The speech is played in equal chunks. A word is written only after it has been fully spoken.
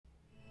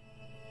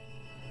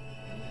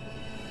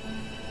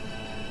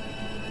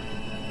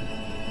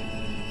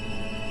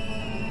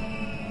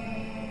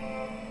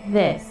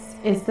This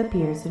is the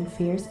Beers and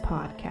Fears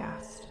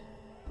podcast.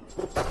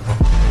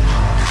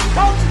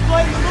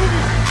 Contemplating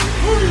movies.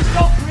 Movies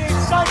don't create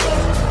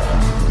cycles.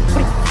 What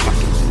are you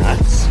fucking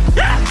nuts?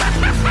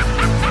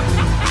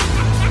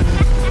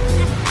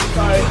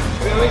 Sorry,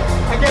 really?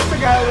 I guess I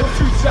got a little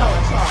too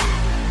zealous, huh?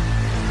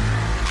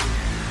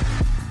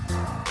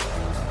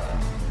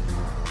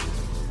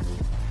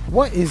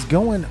 What is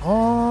going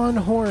on,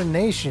 Horror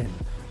Nation?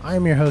 I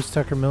am your host,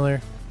 Tucker Miller,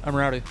 I'm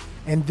Rowdy.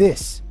 and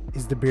this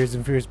is the Beers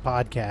and Fears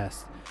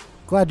podcast.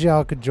 Glad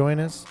y'all could join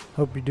us.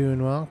 Hope you're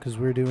doing well, because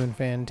we're doing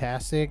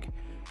fantastic.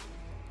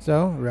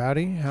 So,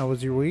 Rowdy, how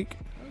was your week?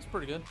 That was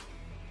pretty good.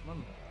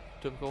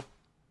 Typical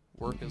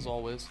work as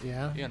always.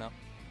 Yeah? You know.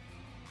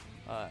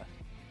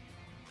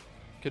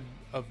 Could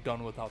have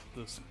done without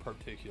this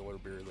particular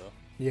beer though.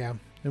 Yeah,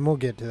 and we'll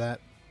get to that.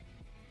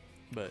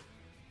 But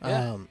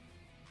yeah.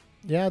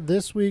 Yeah,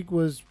 this week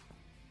was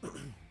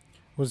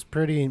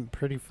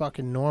pretty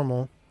fucking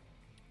normal.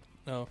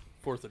 No,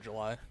 4th of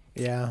July.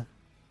 Yeah.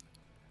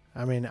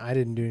 I mean, I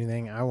didn't do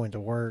anything. I went to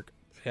work.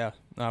 Yeah.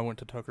 I went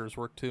to Tucker's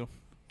work too.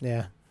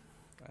 Yeah.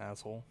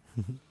 Asshole.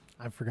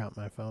 I forgot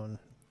my phone,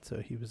 so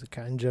he was a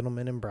kind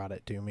gentleman and brought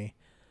it to me.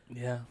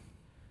 Yeah.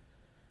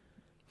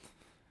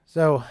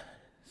 So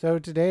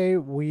today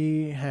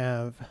we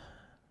have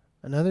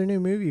another new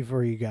movie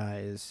for you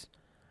guys,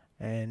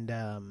 and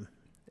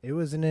it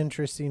was an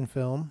interesting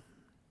film,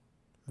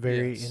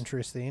 very Yes.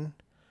 interesting.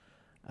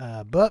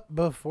 But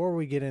before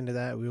we get into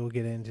that, we will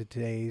get into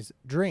today's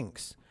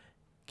drinks.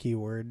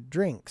 Keyword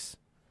drinks,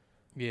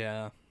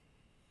 Yeah.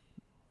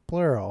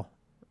 plural,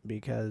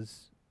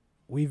 because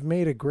we've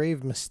made a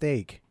grave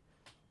mistake.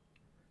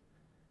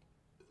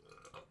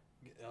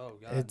 Oh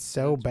god. It's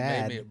so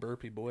bad. Made me a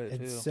burpy boy too.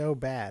 It's so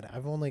bad.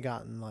 I've only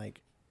gotten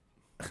like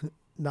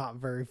not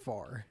very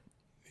far.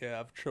 Yeah,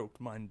 I've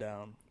choked mine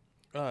down.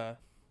 And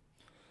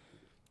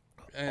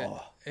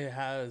it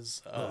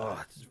has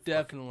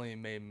definitely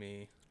made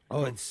me.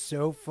 Oh, it's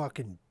so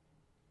fucking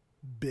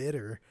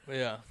bitter.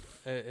 Yeah,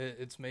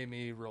 it's made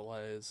me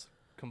realize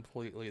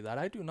completely that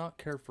I do not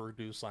care for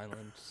Goose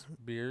Island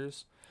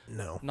beers.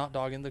 No. Not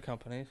dogging the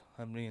company.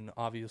 I mean,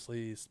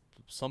 obviously,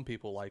 some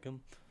people like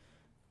them.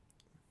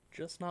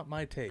 Just not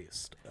my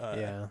taste.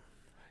 Yeah.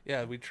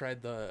 Yeah, we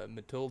tried the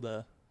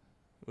Matilda,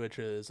 which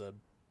is a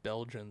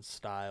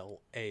Belgian-style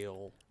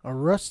ale. A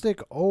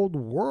rustic old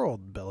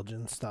world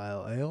Belgian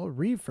style ale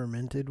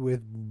re-fermented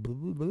with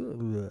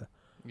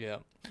Yeah.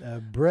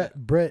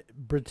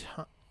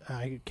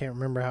 I can't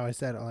remember how I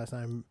said it last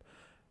time.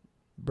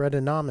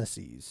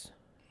 Brettanomyces.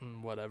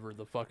 Whatever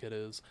the fuck it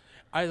is.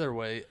 Either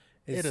way,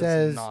 It it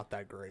says, is not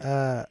that great.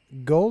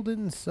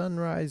 Golden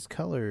sunrise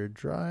color,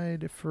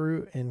 dried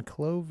fruit and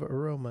clove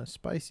aroma,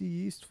 spicy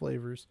yeast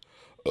flavors.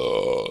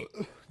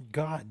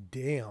 God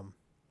damn.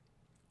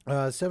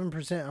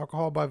 7%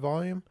 alcohol by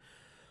volume,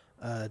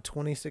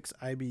 26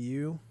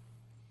 IBU.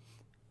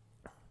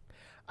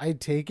 I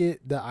take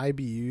it the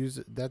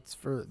IBUs that's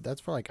for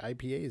like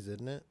IPAs,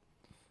 isn't it?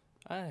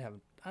 I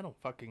don't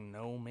fucking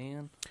know,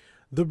 man.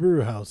 The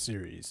Brewhouse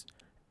series.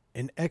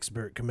 An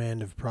expert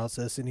command of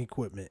process and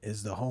equipment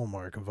is the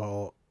hallmark of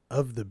all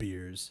of the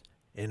beers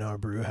in our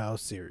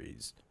Brewhouse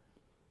series.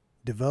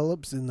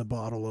 Develops in the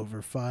bottle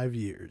over 5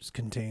 years,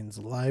 contains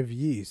live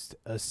yeast,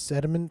 a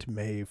sediment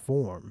may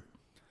form.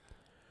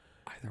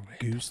 Either way.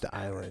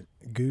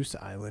 Goose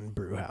Island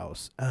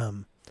Brewhouse.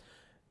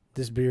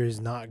 This beer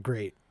is not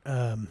great.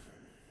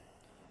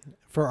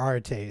 For our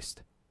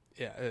taste.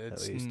 Yeah,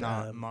 it's At least,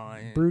 not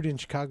my... Brewed in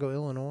Chicago,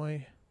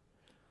 Illinois.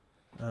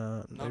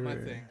 Not my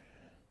thing.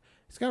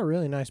 It's got a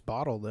really nice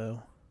bottle,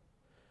 though.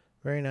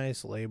 Very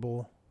nice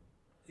label.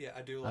 Yeah,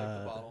 I do like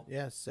the bottle.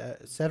 Yes,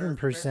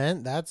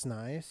 7%. That's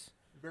nice.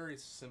 Very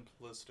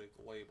simplistic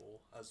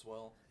label as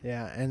well.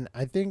 Yeah, and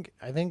I think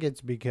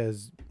it's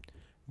because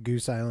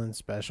Goose Island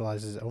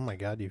specializes. Oh my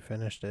God, you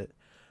finished it.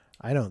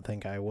 I don't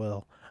think I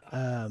will.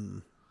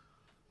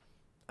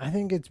 I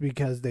think it's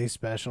because they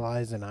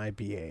specialize in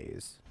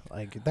IPAs.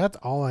 Like, that's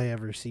all I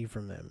ever see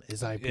from them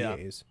is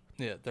IPAs.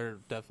 Yeah, they're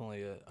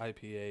definitely a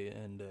IPA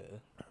and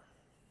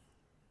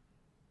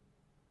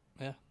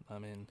yeah, I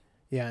mean...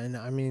 Yeah, and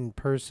I mean,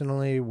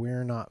 personally,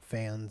 we're not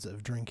fans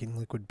of drinking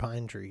liquid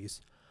pine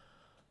trees.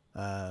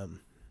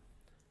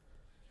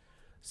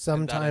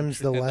 Sometimes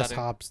the less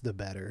hops, the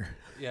better.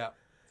 Yeah,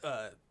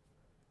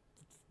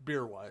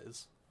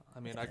 beer-wise, I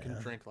mean, I can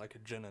drink like a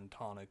gin and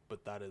tonic,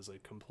 but that is a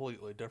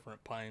completely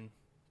different pine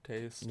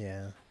taste.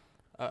 Yeah.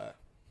 The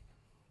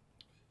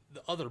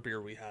other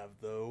beer we have,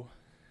 though,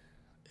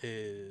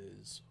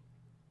 is...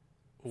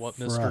 What,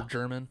 Fra. Mr.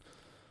 German?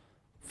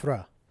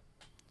 Fra.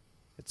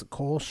 It's a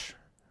Kolsch.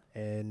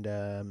 And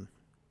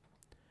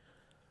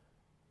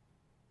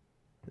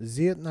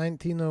Seit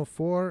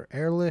 1904,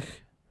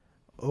 Ehrlich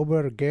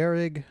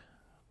Obergärig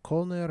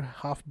Kölner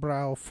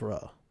Hofbrau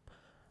Fra.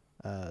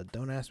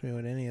 Don't ask me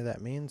what any of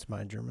that means.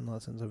 My German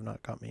lessons have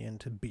not got me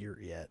into beer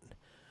yet.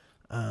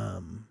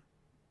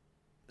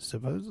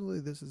 Supposedly,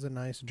 this is a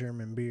nice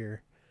German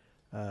beer.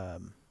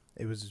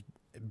 It was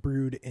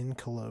brewed in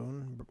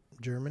Cologne,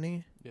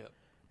 Germany. Yeah.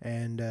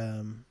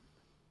 And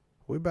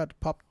we're about to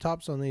pop the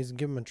tops on these and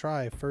give them a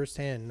try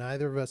firsthand.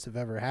 Neither of us have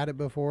ever had it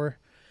before.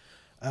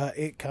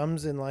 It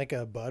comes in like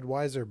a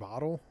Budweiser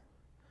bottle.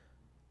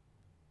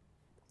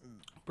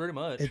 Pretty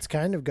much. It's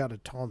kind of got a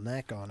tall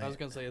neck on it. I was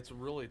gonna say it's a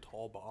really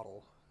tall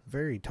bottle.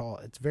 Very tall.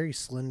 It's very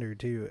slender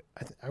too.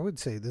 I would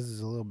say this is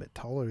a little bit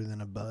taller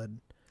than a Bud.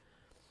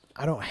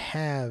 I don't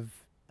have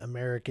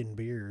American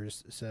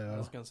beers, I so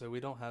was gonna say we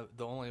don't have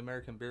the only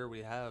American beer we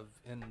have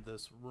in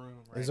this room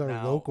right Is our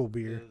now local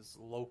beer. is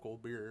local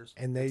beers,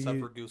 And they except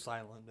u- for Goose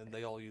Island, and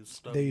they all use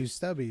Stubbies. they use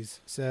Stubbies.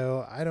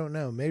 So I don't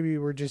know. Maybe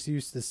we're just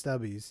used to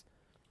Stubbies,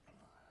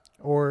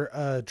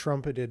 or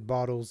trumpeted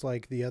bottles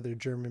like the other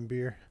German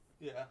beer.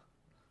 Yeah,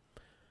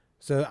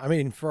 So I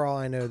mean, for all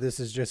I know, this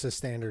is just a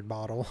standard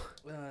bottle.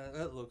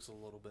 that looks a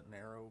little bit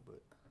narrow,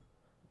 but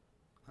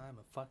I'm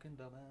a fucking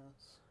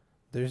dumbass.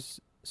 There's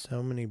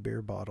so many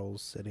beer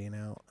bottles sitting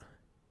out.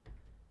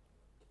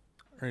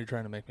 Are you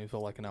trying to make me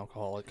feel like an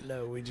alcoholic?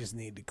 No, we just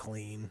need to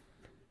clean.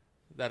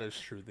 That is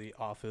true. The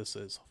office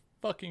is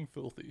fucking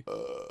filthy.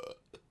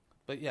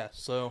 But yeah,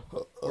 so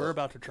we're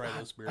about to try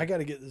this beer. I got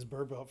to get this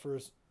burp out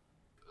first.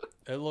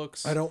 It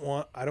looks. I don't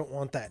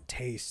want that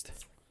taste.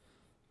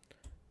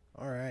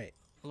 All right.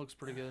 It looks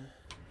pretty good.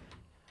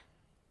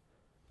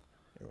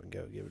 There we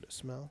go. Give it a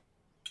smell.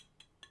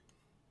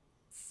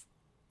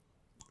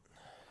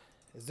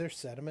 Is there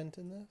sediment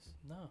in this?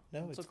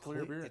 No, it's a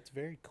clear beer. It's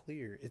very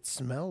clear. It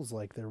smells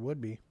like there would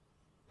be.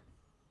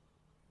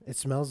 It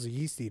smells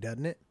yeasty,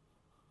 doesn't it?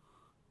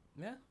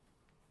 Yeah.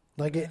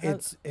 Like It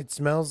has- it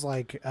smells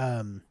like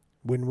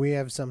when we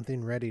have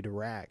something ready to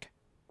rack.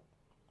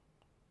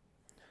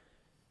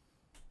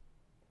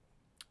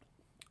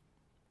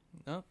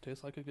 No,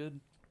 tastes like a good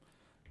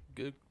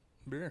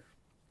beer.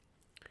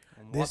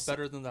 A lot This-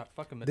 better than that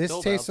fucking Matilda.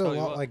 This tastes a I'll tell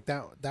you lot what. like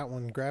that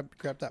one. Grab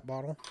that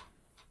bottle.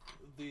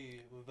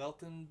 The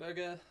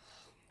Weltenberger.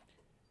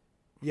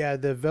 Yeah,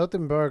 the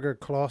Weltenberger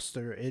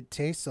Kloster. It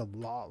tastes a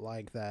lot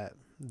like that.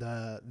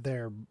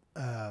 Their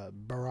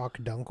Barock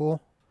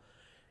Dunkel.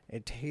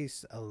 It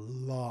tastes a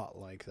lot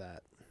like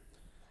that.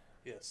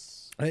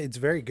 Yes. It's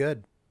very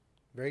good.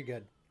 Very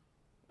good.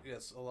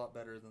 Yes, a lot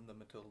better than the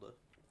Matilda.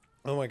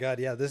 Oh my god,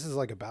 yeah, this is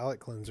like a palate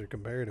cleanser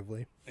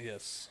comparatively.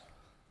 Yes.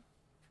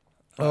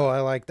 Oh, I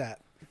like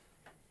that.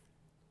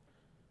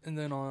 And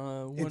then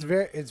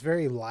It's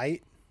very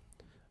light.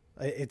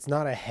 It's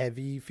not a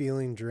heavy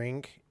feeling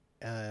drink.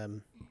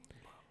 No,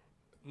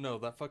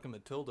 that fucking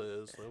Matilda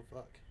is though.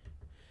 Fuck.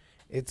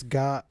 It's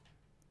got.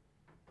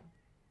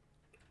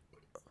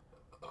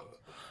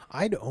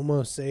 I'd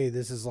almost say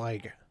this is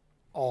like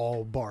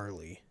all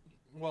barley.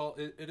 Well,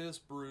 it is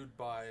brewed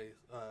by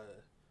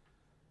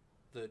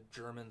the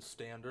German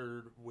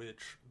standard,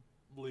 which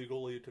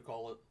legally to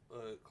call it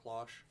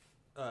Klosch,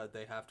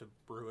 they have to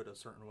brew it a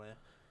certain way.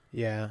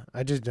 Yeah,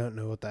 I just don't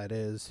know what that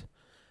is.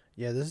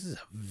 Yeah, this is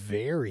a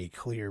very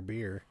clear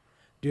beer.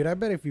 Dude, I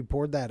bet if you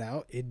poured that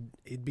out,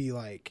 it'd be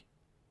like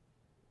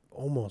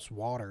almost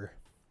water.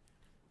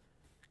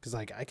 Cuz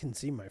like I can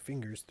see my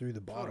fingers through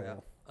the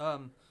bottle. Oh,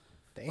 yeah.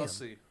 Damn. Let's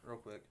see real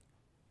quick.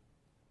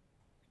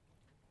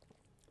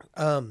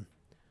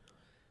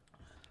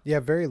 Yeah,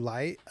 very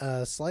light,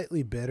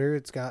 slightly bitter.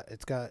 It's got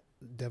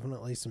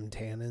definitely some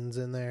tannins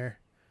in there.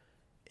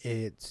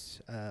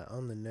 It's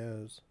on the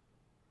nose.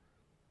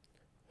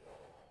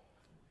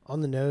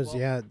 On the nose, Well-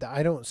 yeah,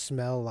 I don't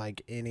smell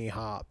like any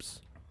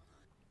hops.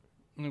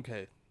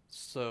 Okay,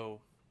 so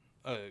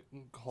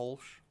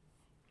Kolsch,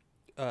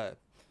 it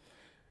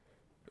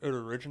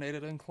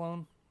originated in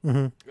Cologne.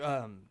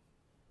 Mm-hmm.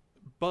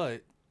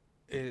 But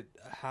it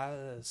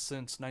has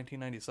since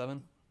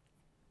 1997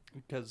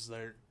 because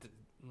they're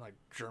like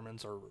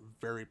Germans are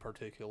very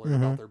particular Mhm.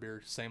 about their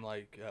beer. Same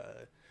like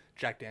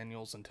Jack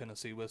Daniel's and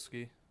Tennessee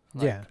whiskey.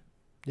 Like, Yeah,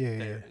 yeah.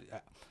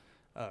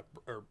 they're,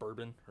 or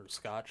bourbon or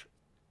Scotch.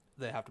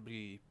 They have to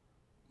be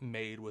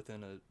made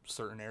within a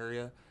certain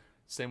area.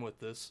 Same with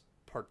this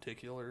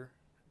particular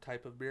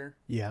type of beer.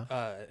 Yeah.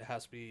 It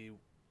has to be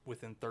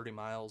within 30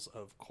 miles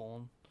of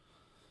Cologne,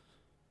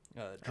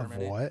 Of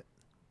Germany. what?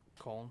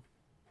 Cologne.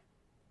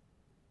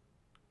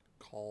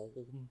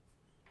 Cologne.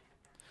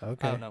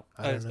 Okay. I don't know.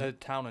 I don't It's know. a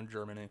town in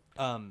Germany.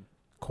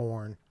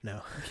 Corn.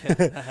 No.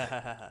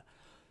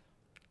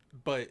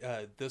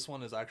 But this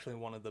one is actually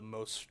one of the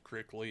most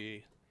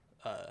strictly,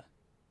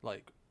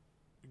 like,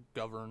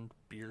 governed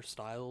beer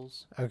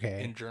styles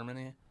Okay. in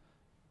Germany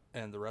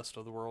and the rest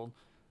of the world.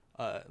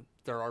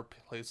 There are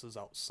places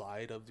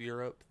outside of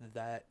Europe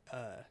that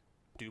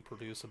do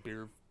produce a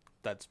beer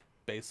that's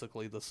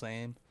basically the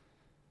same.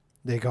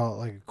 They call it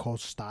like a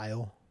Kolsch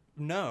style.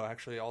 No,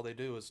 actually, all they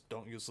do is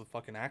don't use the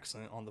fucking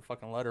accent on the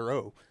fucking letter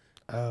O.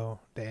 Oh,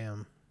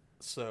 damn.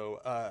 So,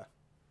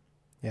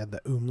 Yeah,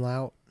 the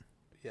umlaut.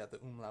 yeah, the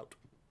umlaut.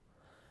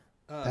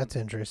 That's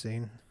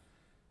interesting.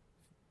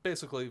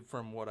 Basically,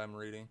 from what I'm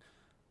reading,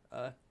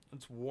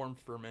 it's warm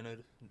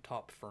fermented and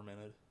top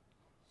fermented.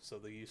 So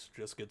the yeast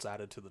just gets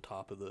added to the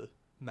top of the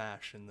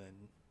mash and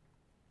then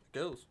it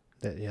goes.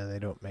 Yeah, they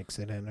don't mix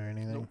it in or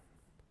anything.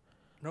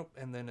 Nope.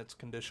 And then it's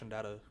conditioned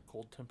at a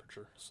cold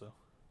temperature. So,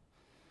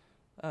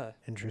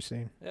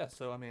 Interesting. yeah.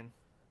 So, I mean,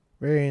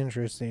 Very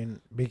interesting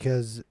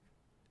because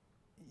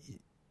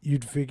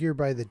you'd figure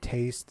by the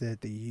taste that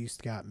the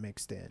yeast got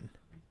mixed in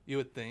You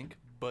would think,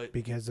 but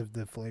because of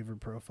the flavor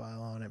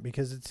profile on it,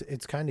 because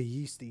it's kind of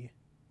yeasty,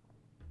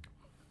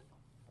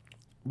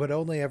 but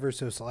only ever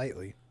so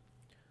slightly.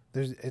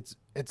 It's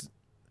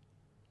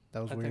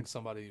that was I weird. think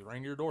somebody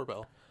rang your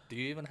doorbell. Do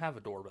you even have a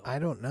doorbell? I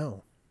don't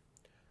know.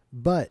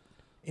 But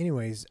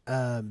anyways,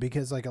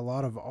 because like a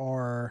lot of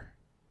our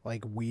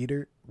like wheat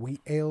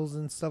ales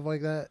and stuff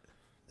like that,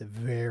 the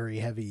very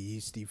heavy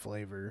yeasty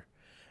flavor,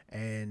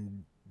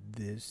 and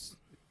this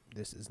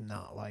is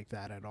not like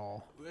that at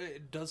all.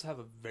 It does have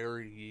a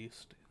very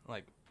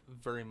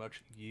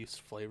much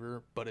yeast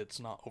flavor, but it's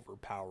not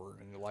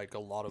overpowering like a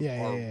lot of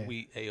our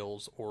wheat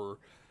ales or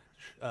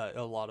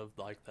a lot of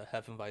like the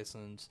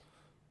Hefeweizens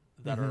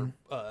that are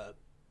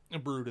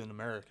brewed in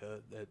America.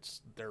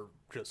 They're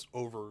just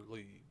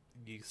overly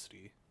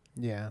yeasty.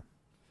 Yeah.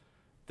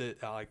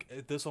 That like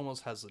this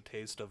almost has the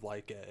taste of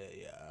like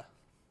a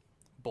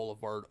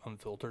Boulevard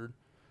unfiltered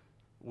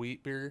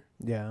wheat beer.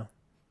 Yeah.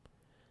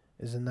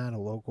 Isn't that a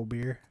local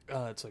beer?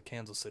 It's a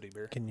Kansas City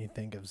beer. Can you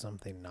think of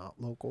something not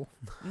local?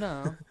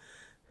 No,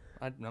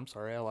 I'm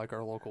sorry. I like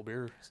our local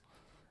beers.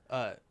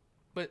 But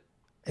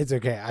It's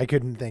okay. I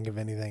couldn't think of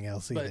anything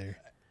else either.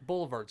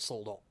 Boulevard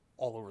sold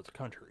all over the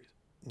country.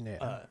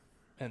 Yeah.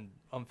 And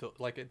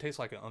like it tastes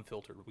like an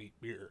unfiltered wheat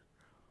beer.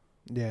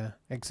 Yeah.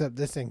 Except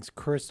this thing's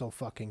crystal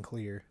fucking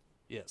clear.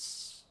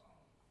 Yes.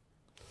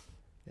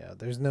 Yeah.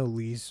 There's no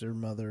lease or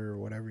mother or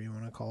whatever you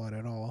want to call it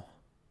at all.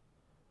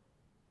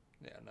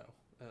 Yeah. No.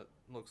 It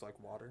looks like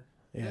water.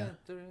 Yeah.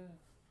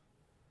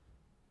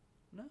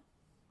 No.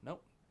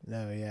 Nope.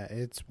 No, yeah,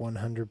 it's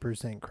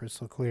 100%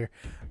 crystal clear.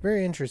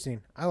 Very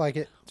interesting. I like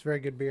it. It's a very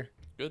good beer.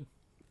 Good.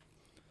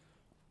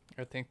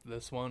 I think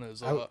this one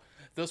is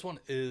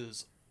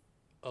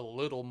a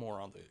little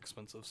more on the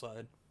expensive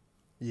side.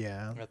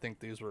 Yeah. I think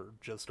these were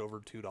just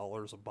over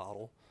 $2 a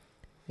bottle.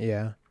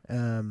 Yeah.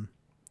 And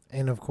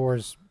of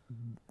course,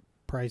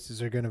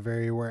 prices are going to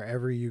vary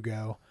wherever you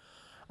go.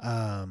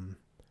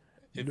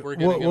 If we're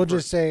getting we'll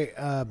just say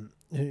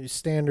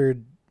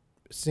standard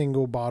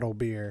single bottle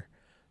beer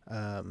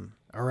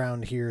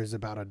around here is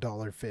about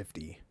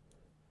 $1.50.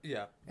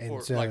 Yeah, and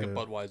or so, like a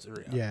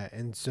Budweiser. Yeah,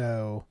 and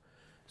so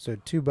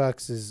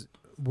 $2 is,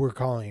 we're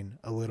calling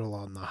a little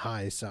on the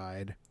high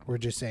side. We're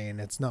just saying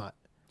it's not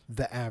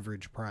the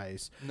average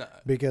price. No.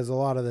 Because a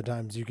lot of the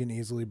times you can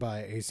easily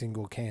buy a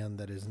single can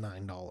that is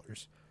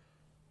 $9.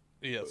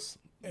 Yes.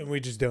 And we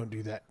just don't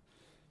do that.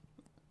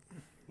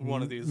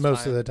 One of these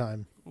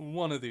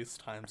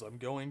times I'm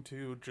going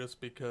to, just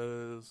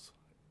because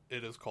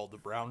it is called the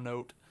Brown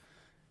Note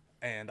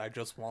and I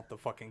just want the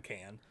fucking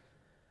can.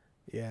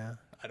 Yeah.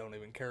 I don't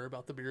even care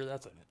about the beer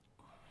that's in it.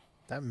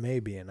 That may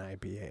be an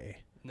IPA.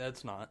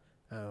 That's not.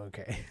 Oh,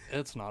 okay.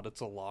 It's not.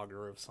 It's a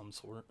lager of some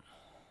sort.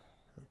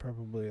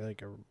 Probably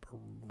like a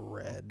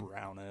red. A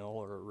brown ale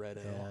or a red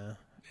ale.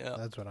 Yeah.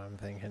 That's what I'm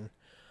thinking.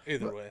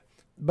 Either way.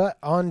 But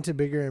on to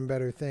bigger and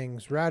better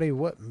things. Rowdy,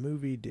 what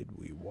movie did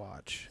we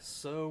watch?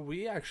 So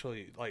we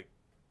actually, like,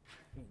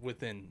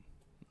 within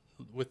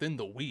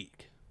the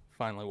week,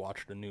 finally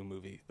watched a new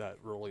movie that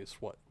released,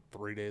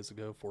 4 days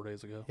ago?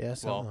 Yeah,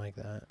 something like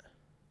that.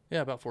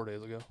 Yeah, about 4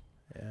 days ago.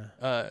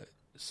 Yeah.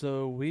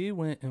 So we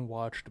went and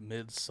watched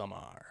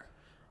Midsommar.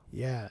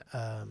 Yeah.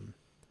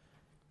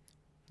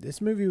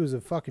 This movie was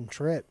a fucking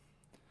trip.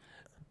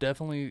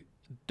 Definitely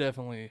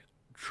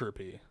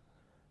trippy.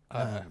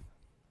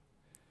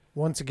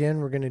 Once again,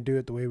 we're going to do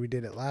it the way we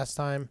did it last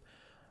time.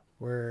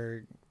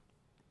 We're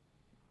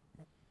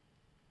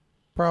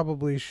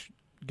probably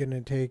going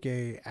to take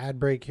a ad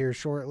break here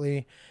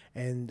shortly,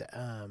 and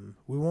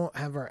we won't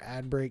have our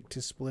ad break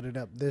to split it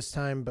up this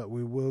time, but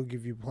we will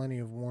give you plenty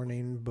of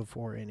warning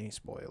before any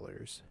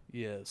spoilers.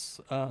 Yes.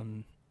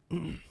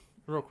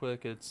 Real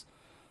quick, it's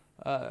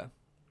kind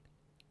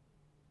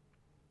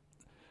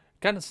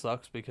of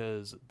sucks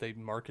because they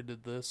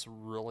marketed this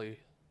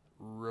really,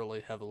 really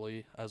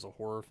heavily as a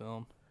horror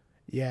film.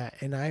 Yeah,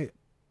 and I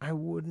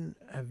wouldn't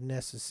have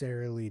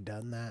necessarily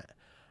done that.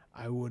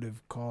 I would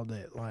have called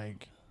it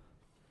like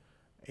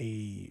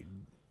an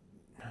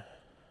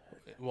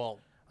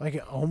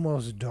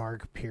almost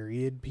dark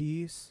period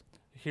piece.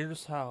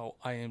 Here's how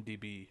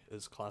IMDb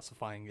is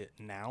classifying it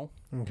now.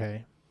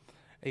 Okay.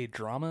 A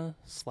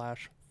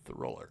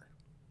drama/thriller.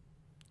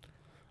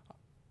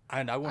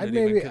 And I wouldn't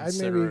even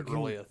consider it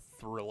really a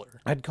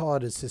thriller. I'd call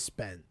it a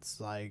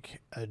suspense,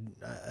 like a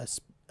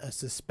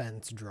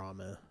suspense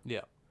drama.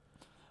 Yeah.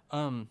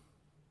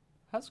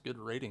 Has good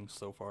ratings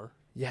so far.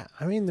 Yeah,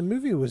 I mean the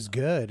movie was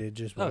good. It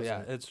just wasn't. Oh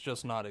yeah, it's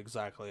just not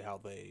exactly how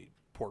they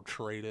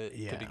portrayed it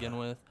to begin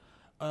with.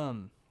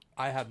 I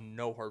have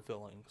no hard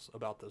feelings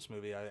about this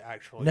movie. I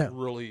actually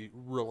really,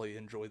 really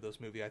enjoyed this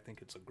movie. I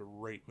think it's a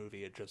great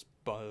movie. It just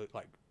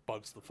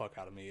bugs the fuck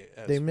out of me.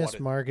 They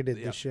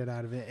mismarketed the shit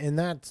out of it, and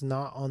that's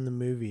not on the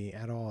movie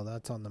at all.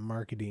 That's on the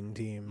marketing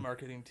team.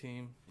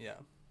 Yeah,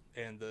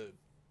 and the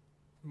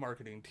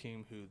marketing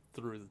team who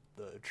threw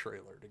the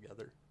trailer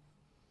together.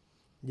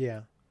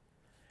 Yeah,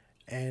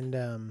 and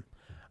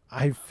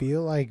I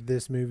feel like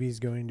this movie is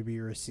going to be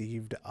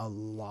received a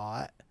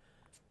lot.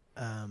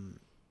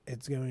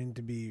 It's going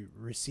to be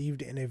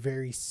received in a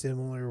very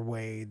similar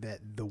way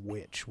that The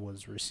Witch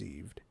was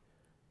received.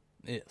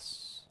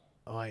 Yes.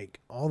 Like,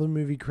 all the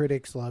movie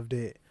critics loved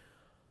it.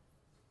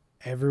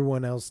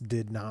 Everyone else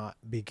did not,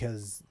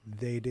 because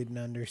they didn't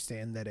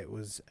understand that it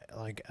was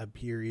like a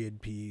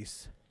period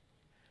piece.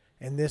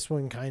 And this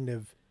one kind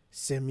of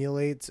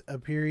simulates a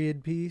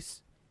period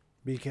piece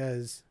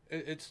because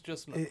It's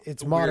just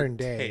it's a modern weird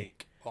day,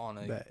 take on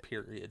a but,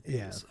 period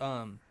yeah. piece.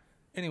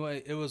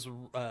 Anyway, it was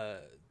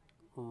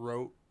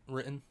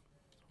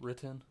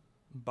written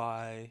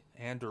by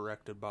and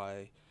directed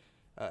by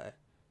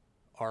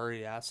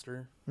Ari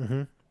Aster.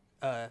 Mm-hmm.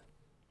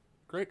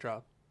 Great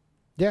job.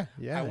 Yeah.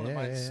 I wouldn't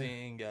mind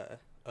seeing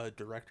a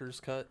director's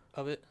cut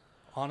of it,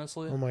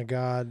 honestly. Oh my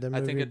God, the I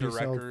think movie a be so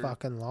director-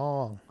 fucking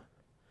long.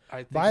 I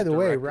think By a the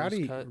way,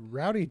 director's cut-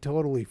 Rowdy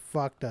totally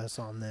fucked us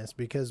on this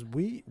because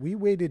we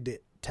waited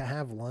to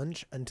have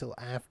lunch until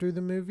after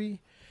the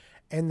movie.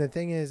 And the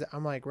thing is,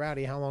 I'm like,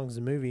 Rowdy, how long's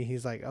the movie?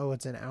 He's like, oh,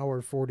 it's an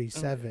hour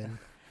 47.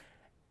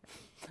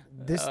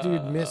 This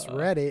dude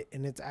misread it,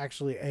 and it's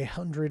actually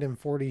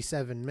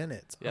 147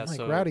 minutes. Yeah, I'm like,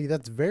 so Rowdy,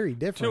 that's very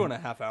different.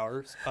 2.5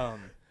 hours.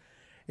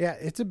 Yeah,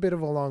 it's a bit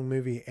of a long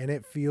movie, and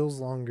it feels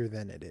longer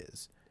than it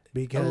is.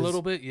 Because, A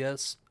little bit,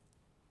 yes.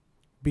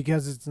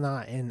 because it's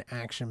not an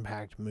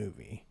action-packed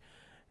movie.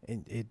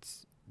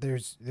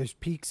 There's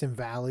peaks and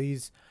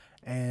valleys,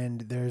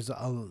 and there's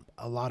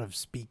a lot of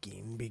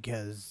speaking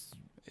because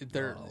it's a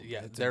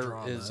There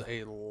drama. is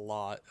a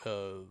lot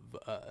of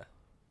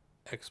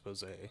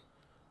expose,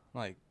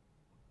 like,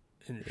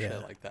 and Yeah.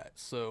 shit like that.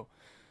 So,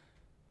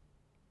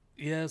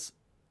 yes,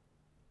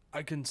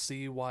 I can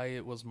see why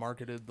it was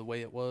marketed the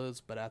way it was,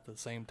 but at the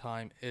same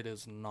time, it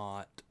is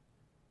not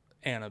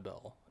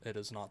Annabelle. It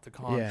is not The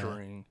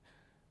Conjuring.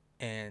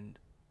 And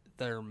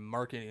their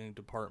marketing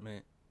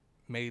department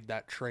made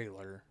that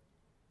trailer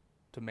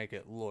to make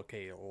it look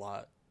a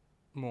lot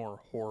more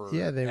horror.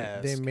 Yeah,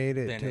 they made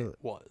it than to it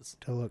was.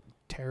 to look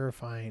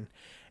terrifying.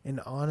 And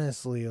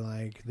honestly,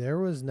 like, there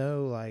was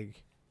no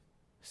like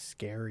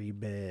scary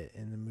bit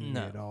in the movie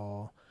No. at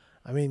all.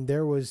 I mean,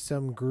 there was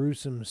some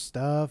gruesome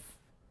stuff.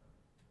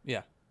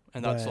 Yeah,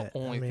 and that's but, the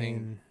only I mean,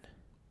 thing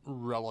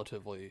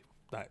relatively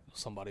that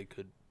somebody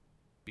could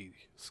be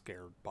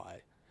scared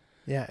by.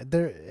 Yeah,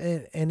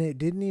 and it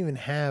didn't even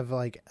have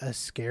like a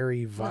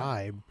scary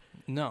vibe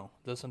No,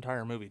 this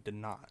entire movie did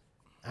not.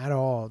 at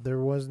all. There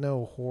was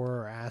no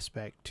horror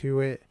aspect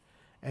to it.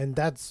 And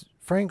that's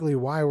frankly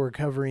why we're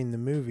covering the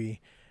movie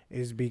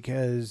is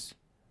because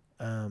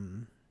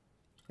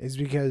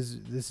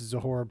this is a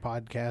horror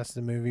podcast.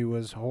 The movie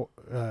was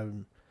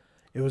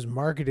it was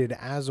marketed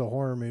as a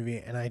horror movie,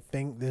 and I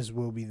think this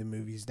will be the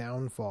movie's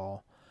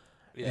downfall.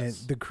 Yes.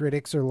 And the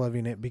critics are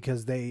loving it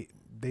because they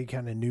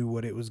kind of knew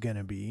what it was going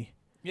to be.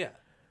 Yeah,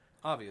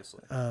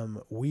 obviously.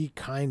 We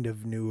kind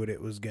of knew what it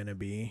was going to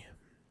be.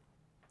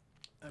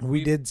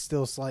 We did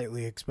still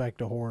slightly expect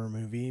a horror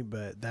movie,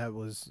 but that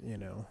was,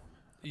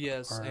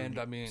 Yes, our and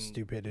I mean,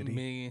 stupidity.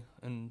 me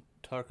and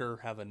Tucker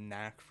have a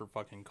knack for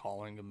fucking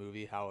calling a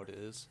movie how it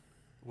is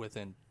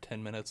within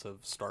 10 minutes of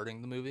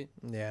starting the movie.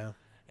 Yeah.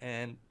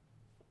 And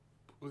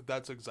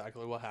that's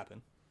exactly what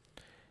happened.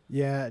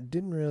 Yeah,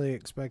 didn't really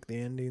expect the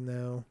ending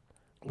though.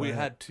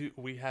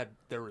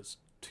 There was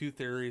two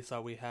theories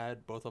that we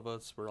had. Both of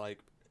us were like,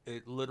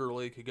 it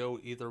literally could go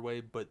either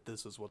way, but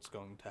this is what's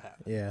going to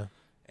happen. Yeah.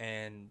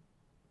 And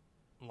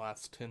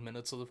last 10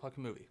 minutes of the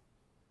fucking movie,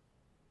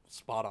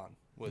 spot on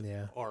with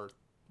our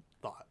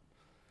thought.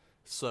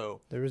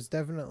 So there was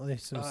definitely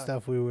some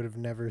stuff we would have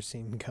never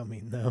seen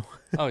coming though.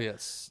 oh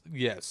yes,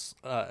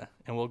 and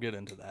we'll get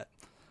into that.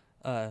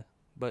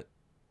 But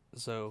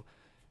so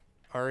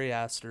Ari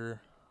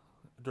Aster,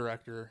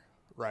 director,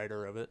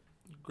 writer of it,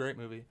 great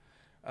movie.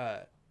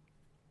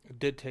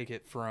 Did take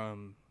it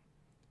from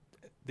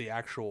the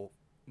actual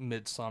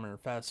Midsummer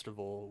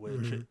Festival,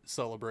 which it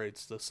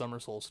celebrates the summer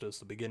solstice,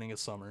 the beginning of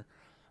summer,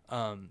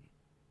 and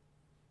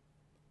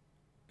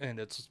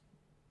it's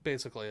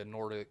basically a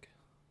Nordic.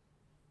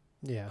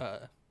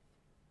 Yeah.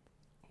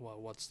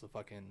 What's the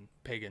fucking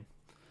pagan,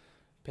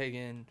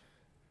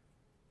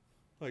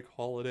 like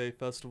holiday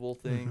festival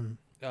thing,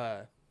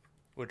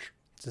 which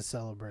It's a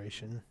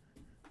celebration.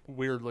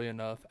 weirdly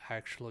enough,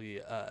 actually,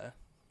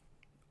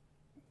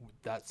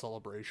 that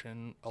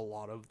celebration a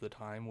lot of the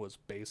time was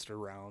based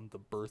around the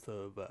birth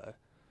of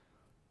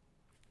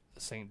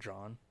Saint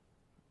John,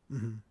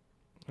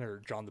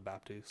 or John the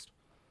Baptist.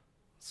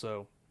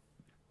 So,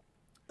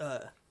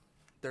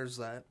 there's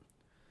that.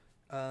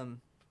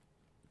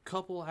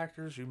 Couple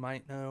actors you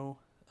might know.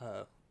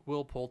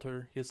 Will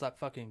Poulter. He's that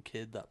fucking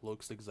kid that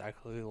looks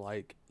exactly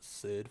like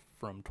Sid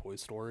from Toy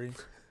Story.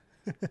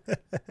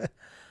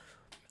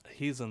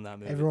 He's in that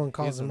movie. Everyone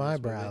calls He's in him this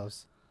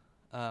eyebrows.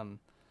 movie.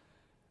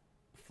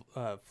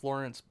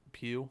 Florence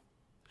Pugh,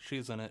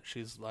 she's in it.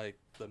 She's like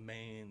the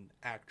main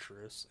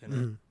actress in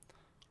it.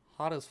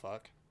 Hot as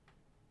fuck.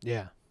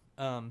 Yeah.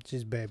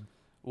 She's babe.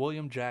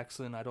 William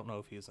Jackson, I don't know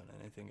if he's in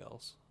anything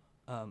else.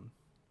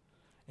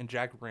 And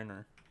Jack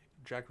Renner,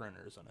 Jack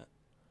Renner's in it.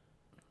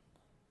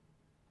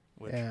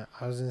 Which Yeah,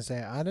 I was gonna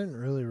say I didn't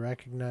really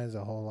recognize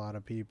a whole lot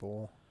of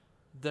people.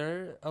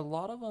 a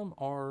lot of them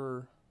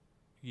are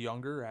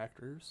younger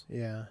actors,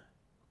 Yeah,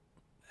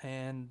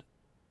 and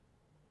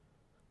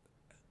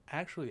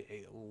actually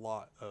a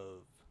lot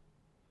of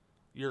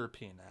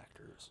European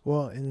actors.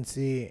 well,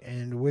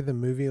 and with a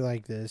movie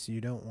like this,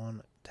 you don't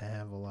want to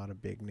have a lot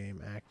of big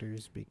name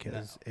actors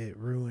because it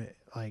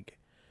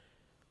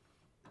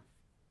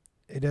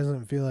it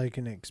doesn't feel like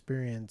an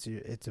experience.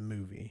 It's a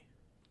movie,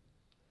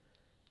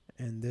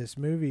 and this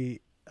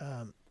movie,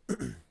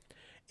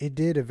 it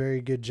did a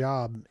very good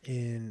job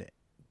in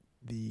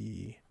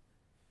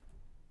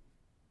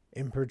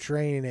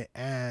portraying it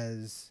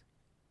as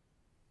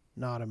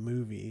not a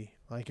movie.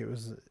 Like it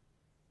was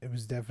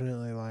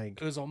definitely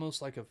like It was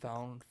almost like a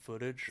found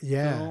footage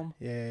yeah, film,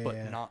 yeah, but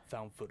yeah. not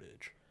found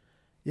footage.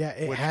 Yeah,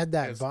 it which had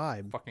that is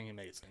vibe. Fucking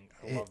amazing.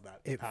 I love that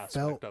it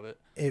aspect of it.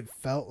 It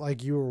felt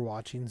like you were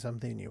watching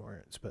something you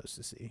weren't supposed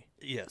to see.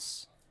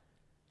 Yes.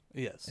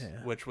 Yeah.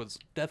 Which was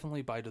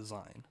definitely by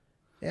design.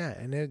 Yeah,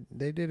 and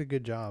they did a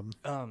good job.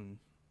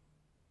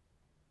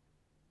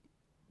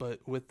 But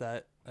with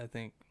that, I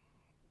think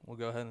we'll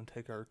go ahead and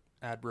take our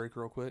ad break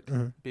real quick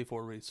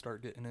before we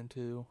start getting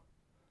into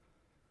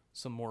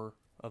some more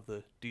of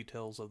the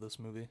details of this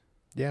movie.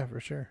 Yeah,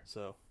 for sure.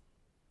 So,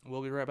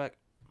 we'll be right back.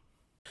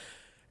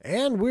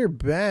 And we're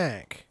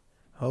back.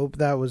 Hope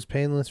that was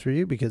painless for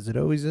you because it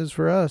always is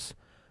for us.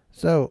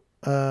 So,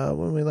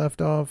 when we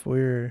left off, we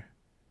were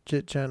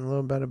chit-chatting a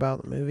little bit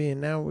about the movie, and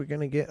now we're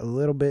going to get a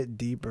little bit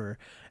deeper.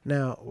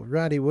 Now,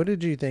 Roddy, what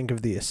did you think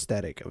of the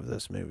aesthetic of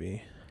this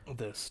movie?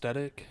 The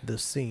aesthetic? The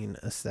scene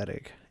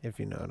aesthetic, if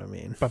you know what I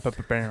mean.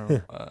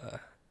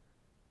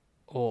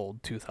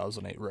 Old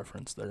 2008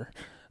 reference there.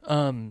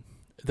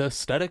 The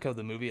aesthetic of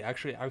the movie,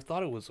 actually, I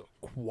thought it was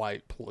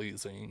quite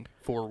pleasing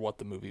for what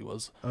the movie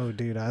was. Oh,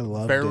 dude, I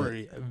loved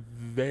it.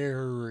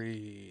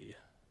 Very,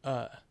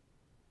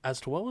 as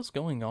to what was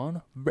going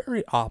on,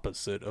 very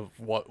opposite of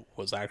what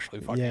was actually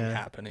fucking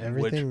happening.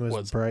 Everything which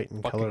was bright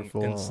and fucking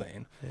colorful,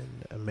 insane,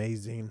 and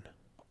amazing.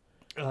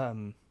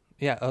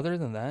 Yeah. Other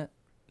than that,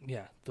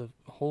 yeah, the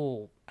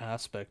whole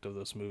aspect of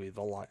this movie,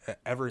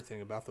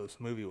 everything about this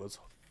movie was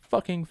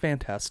fucking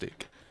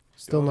fantastic.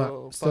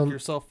 Fuck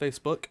yourself,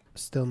 Facebook.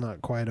 Still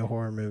not quite a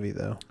horror movie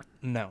though.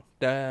 No,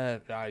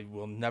 I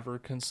will never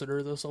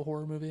consider this a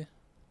horror movie,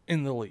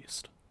 in the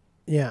least.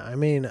 Yeah, I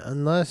mean,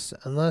 unless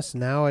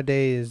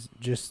nowadays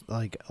just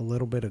like a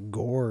little bit of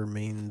gore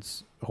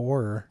means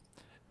horror.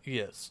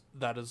 Yes,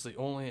 that is the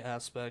only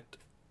aspect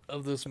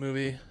of this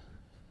movie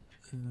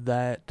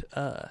that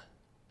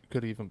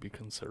could even be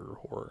considered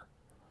horror.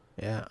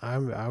 Yeah, I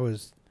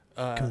was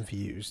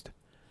confused.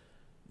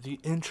 The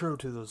intro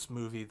to this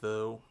movie,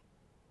 though,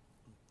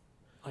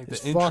 like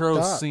it's the intro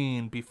fucked up.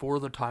 scene before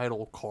the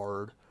title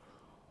card,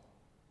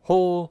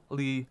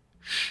 holy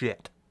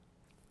shit.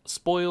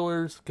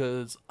 Spoilers,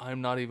 because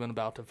I'm not even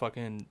about to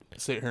fucking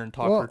sit here and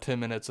talk for 10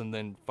 minutes and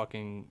then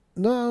fucking...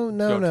 No.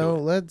 to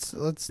it.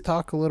 Let's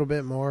talk a little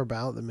bit more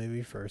about the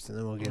movie first, and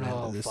then we'll get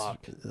into this.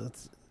 Fuck.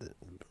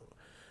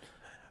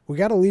 We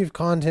got to leave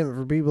content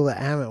for people that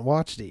haven't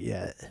watched it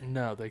yet.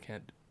 No, they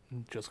can't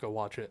just go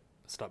watch it.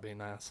 Stop being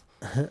nice.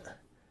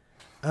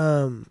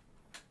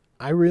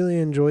 I really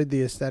enjoyed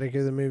the aesthetic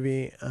of the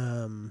movie.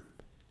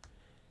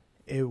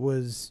 It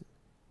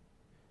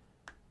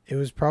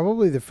was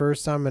probably the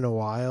first time in a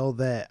while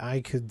that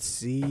I could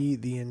see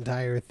the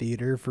entire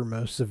theater for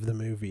most of the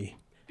movie.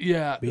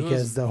 Yeah,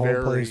 because the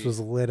whole place was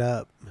lit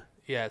up.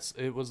 Yes,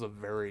 it was a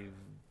very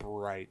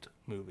bright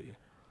movie.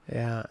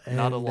 Yeah, and,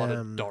 not a lot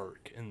of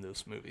dark in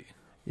this movie.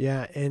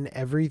 Yeah, and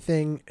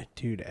everything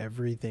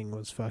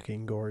was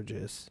fucking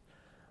gorgeous.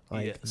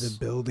 Like the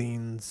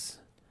buildings,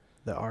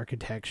 the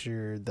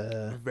architecture,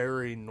 the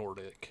very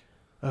Nordic.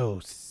 Oh,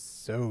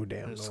 so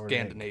damn Nordic.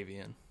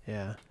 Scandinavian.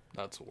 Yeah.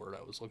 That's the word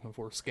I was looking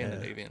for.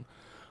 Scandinavian.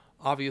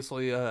 Yeah.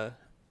 Obviously,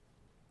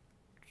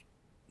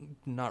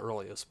 not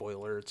really a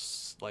spoiler.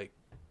 It's like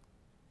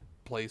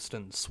placed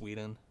in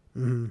Sweden.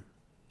 Mm-hmm.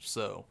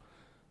 So,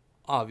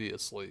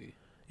 obviously.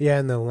 Yeah,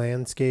 and the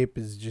landscape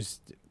is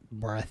just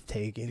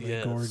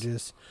breathtakingly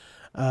gorgeous.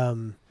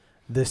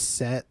 The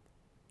set,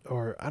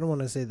 or I don't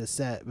want to say the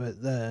set,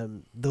 but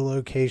the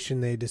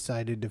location they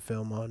decided to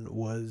film on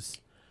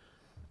was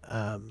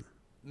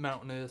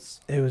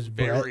mountainous. It was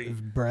very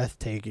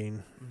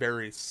breathtaking.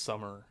 Very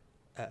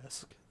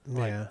summer-esque.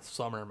 Like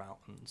summer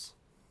mountains.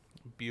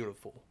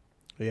 Beautiful.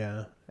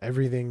 Yeah.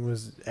 Everything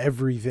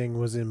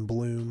was in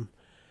bloom.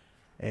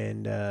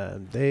 And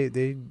they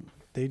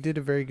did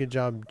a very good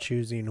job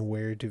choosing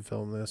where to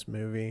film this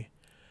movie.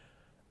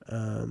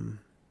 And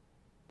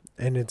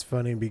it's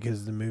funny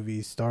because the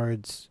movie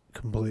starts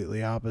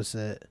completely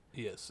opposite.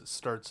 Yes, it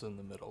starts in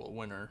the middle of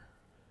winter.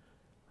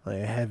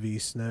 Like heavy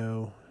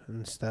snow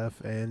and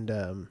stuff, and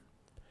the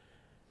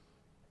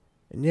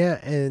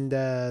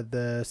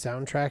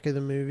soundtrack of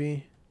the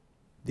movie,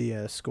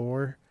 the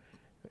score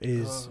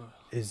is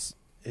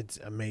it's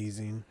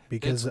amazing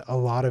because a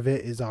lot of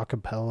it is a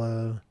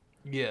cappella.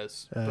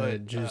 Yes,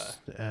 but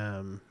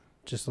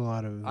Just a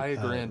lot of. I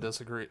agree and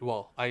disagree.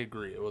 Well, I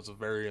agree. It was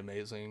very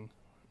amazing,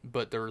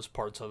 but there was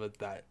parts of it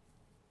that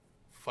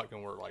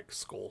fucking were like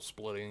skull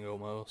splitting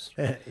almost.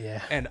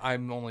 Yeah. And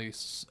I'm not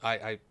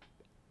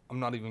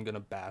even gonna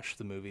bash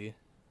the movie.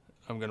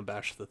 I'm gonna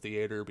bash the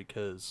theater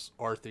because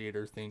our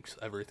theater thinks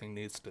everything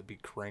needs to be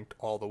cranked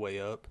all the way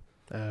up.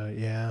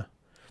 Yeah.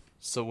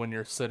 So when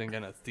you're sitting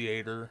in a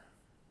theater,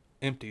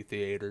 empty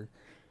theater,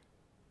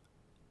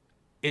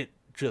 it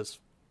just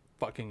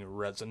fucking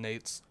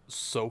resonates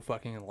so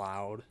fucking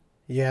loud.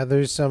 Yeah,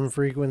 there's some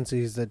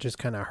frequencies that just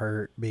kind of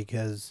hurt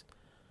because,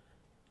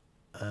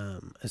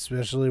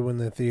 especially when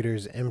the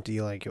theater's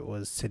empty like it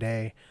was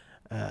today,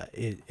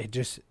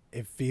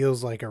 it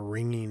feels like a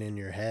ringing in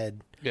your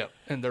head. Yeah,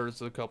 and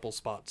there's a couple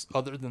spots.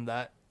 Other than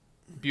that,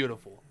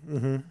 beautiful.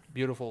 Mm-hmm.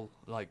 Beautiful,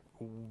 like,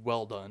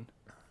 well done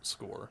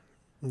score.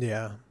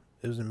 Yeah,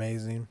 it was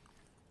amazing.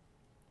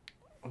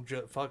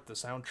 Fuck the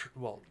sound.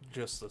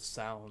 Just the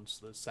sounds.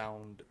 The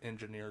sound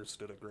engineers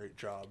did a great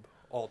job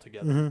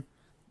altogether.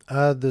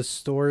 Mm-hmm. The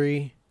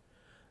story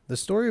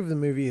of the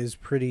movie is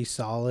pretty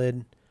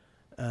solid.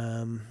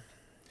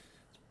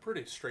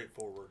 Pretty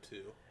straightforward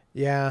too.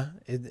 Yeah,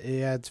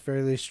 it's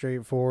fairly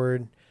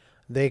straightforward.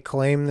 They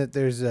claim that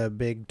there's a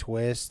big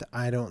twist.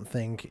 I don't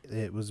think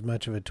it was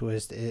much of a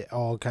twist. It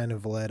all kind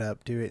of led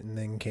up to it and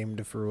then came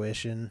to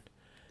fruition,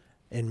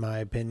 in my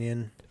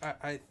opinion.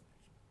 I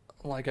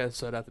like I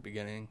said at the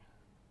beginning,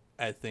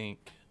 I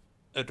think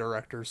a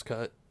director's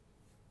cut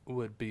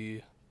would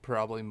be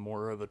probably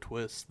more of a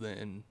twist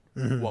than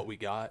what we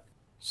got.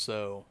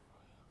 So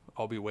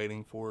I'll be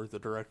waiting for the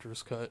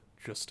director's cut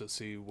just to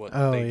see what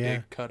they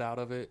did cut out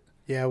of it.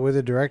 Yeah, with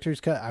a director's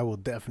cut, I will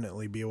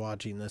definitely be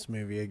watching this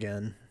movie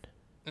again.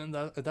 And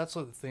that's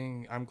the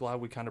thing. I'm glad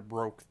we kind of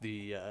broke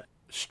the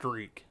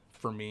streak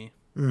for me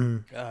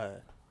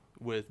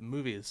with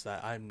movies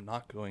that I'm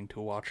not going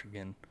to watch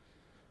again,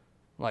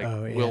 like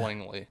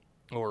willingly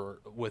or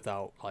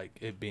without like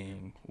it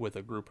being with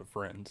a group of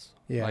friends.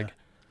 Yeah, like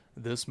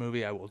this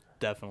movie I will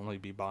definitely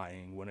be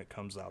buying when it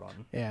comes out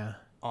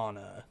on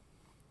a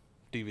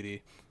DVD.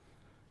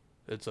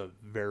 It's a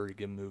very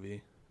good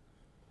movie.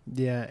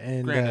 Yeah,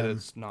 and granted,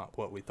 it's not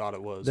what we thought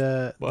it was.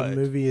 The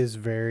movie is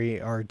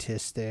very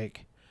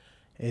artistic.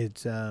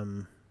 It's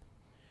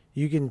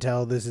you can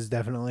tell this is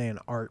definitely an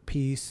art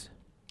piece.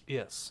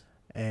 Yes,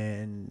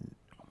 and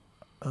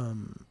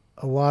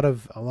a lot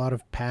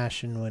of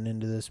passion went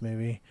into this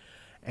movie,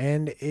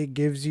 and it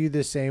gives you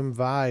the same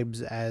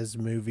vibes as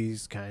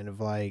movies kind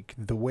of like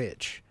The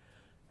Witch,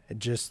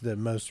 just the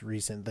most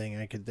recent thing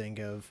I could think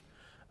of.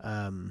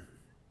 A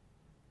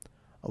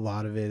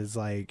lot of it is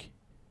like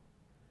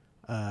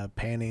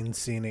panning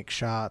scenic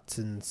shots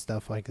and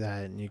stuff like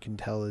that, and you can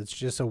tell it's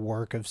just a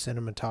work of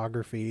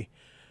cinematography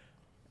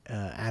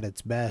at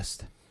its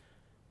best.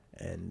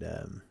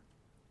 And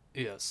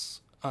yes,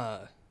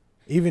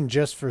 even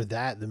just for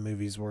that, the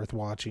movie's worth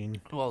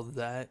watching. well,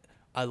 that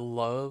I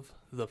love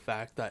the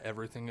fact that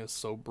everything is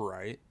so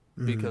bright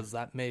because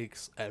that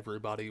makes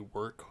everybody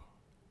work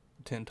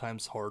 10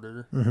 times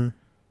harder.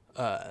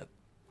 Yeah,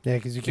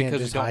 because you can't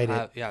just hide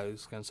it. Yeah, I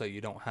was gonna say you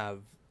don't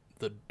have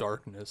the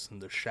darkness and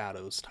the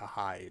shadows to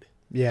hide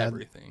Yeah,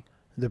 everything.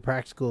 The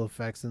practical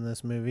effects in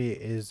this movie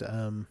is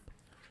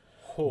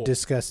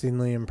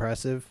disgustingly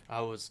impressive.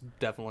 I was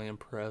definitely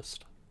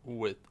impressed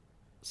with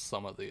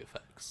some of the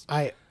effects.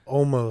 I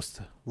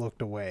almost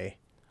looked away.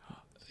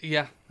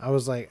 Yeah. I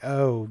was like,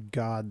 "Oh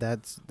God,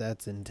 that's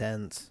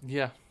intense."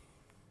 Yeah.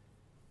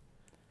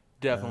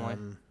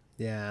 Definitely.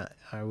 Yeah,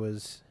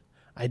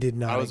 I did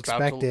not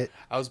expect it.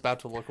 I was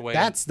about to look away.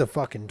 That's the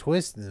fucking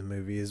twist in the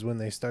movie is when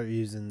they start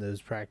using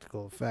those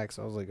practical effects.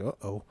 I was like,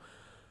 "Uh-oh."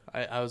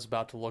 I was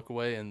about to look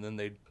away, and then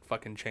they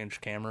fucking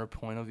changed camera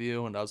point of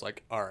view, and I was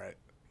like, all right,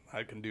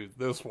 I can do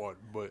this one.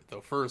 But the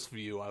first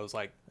view, I was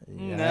like,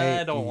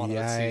 nah, I don't want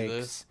to see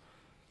this.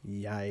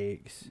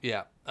 Yikes.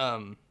 Yeah.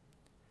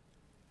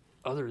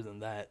 Other than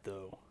that,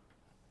 though,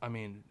 I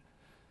mean,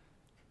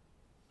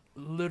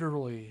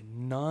 literally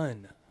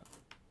none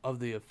of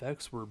the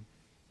effects were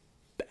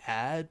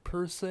bad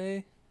per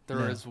se.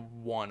 There is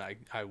one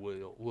I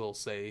will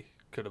say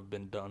could have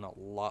been done a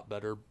lot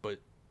better, but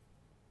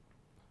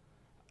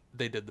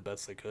they did the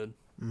best they could.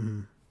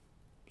 Mm-hmm.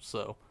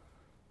 So,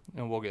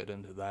 and we'll get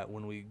into that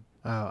when we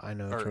I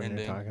know which one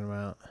you're talking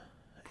about.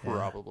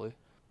 probably.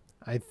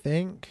 Yeah. I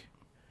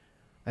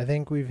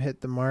think we've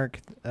hit the mark,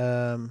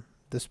 the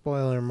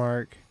spoiler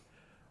mark.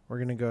 We're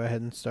going to go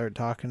ahead and start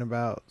talking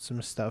about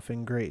some stuff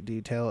in great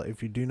detail.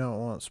 If you do not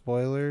want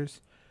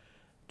spoilers,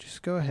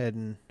 just go ahead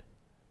and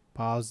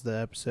pause the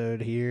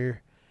episode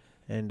here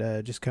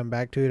and just come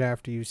back to it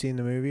after you've seen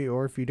the movie.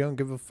 Or if you don't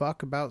give a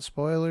fuck about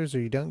spoilers or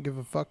you don't give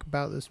a fuck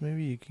about this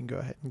movie, you can go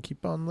ahead and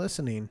keep on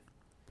listening.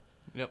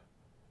 Yep.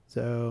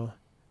 So,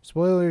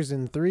 spoilers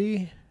in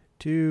 3,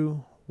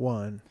 2,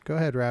 1. Go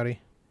ahead,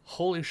 Rowdy.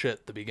 Holy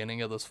shit, the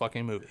beginning of this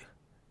fucking movie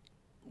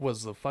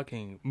was the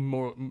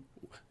fucking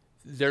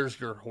there's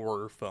your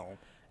horror film.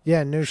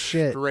 Yeah, no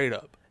shit. Straight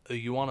up.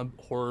 You want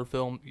a horror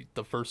film,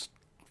 the first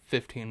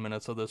 15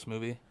 minutes of this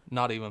movie.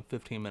 Not even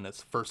 15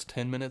 minutes. First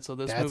 10 minutes of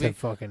this That's movie. a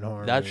fucking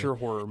horror That's movie. your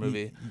horror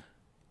movie.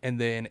 And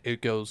then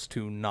it goes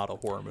to not a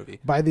horror movie.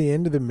 By the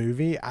end of the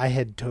movie, I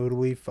had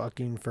totally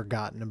fucking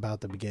forgotten about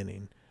the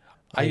beginning.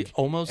 I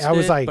almost I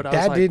was did, like, but I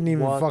that was like, didn't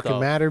even what fucking the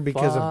matter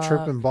because I'm fuck?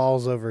 tripping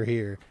balls over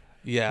here.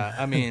 Yeah,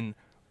 I mean,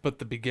 but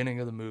the beginning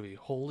of the movie,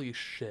 holy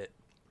shit.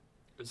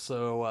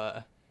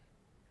 So,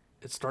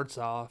 it starts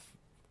off,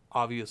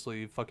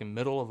 obviously, fucking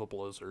middle of a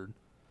blizzard,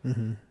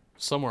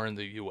 somewhere in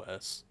the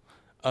U.S.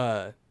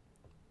 And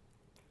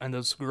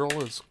this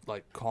girl is,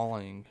 like,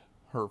 calling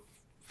her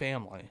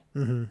family.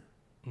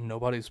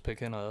 Nobody's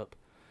picking up.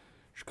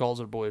 She calls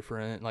her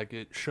boyfriend. Like,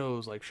 it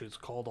shows, like, she's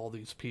called all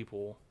these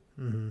people.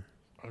 And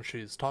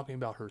she's talking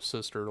about her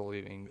sister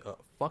leaving a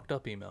fucked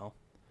up email,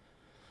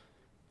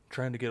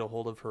 trying to get a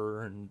hold of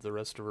her and the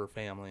rest of her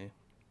family.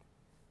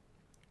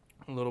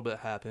 A little bit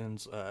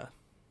happens.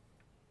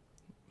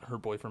 Her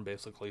boyfriend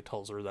basically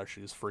tells her that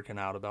she's freaking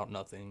out about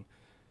nothing.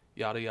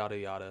 Yada, yada,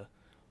 yada.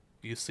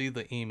 You see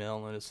the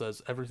email and it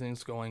says,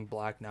 everything's going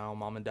black now.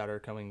 Mom and dad are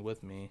coming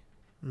with me.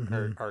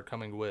 Or are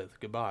coming with.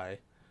 Goodbye.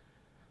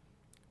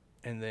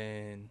 And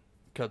then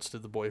cuts to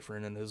the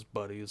boyfriend and his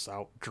buddies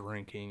out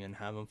drinking and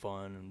having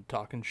fun and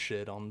talking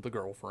shit on the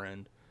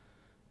girlfriend.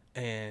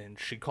 And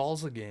she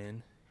calls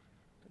again.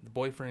 The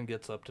boyfriend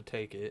gets up to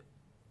take it.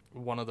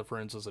 One of the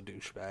friends is a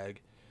douchebag.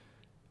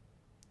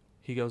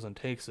 He goes and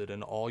takes it,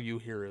 and all you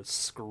hear is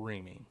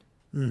screaming.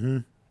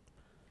 And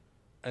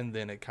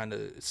then it kind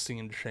of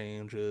scene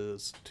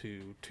changes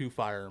to 2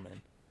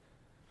 firemen.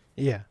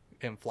 Yeah.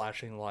 And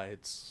flashing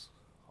lights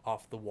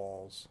off the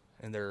walls.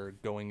 And they're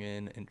going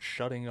in and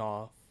shutting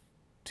off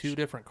 2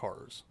 different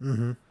cars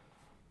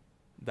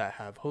that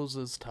have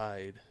hoses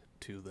tied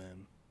to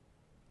them.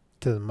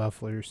 To the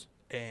mufflers.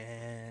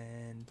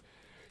 And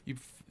you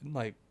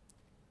like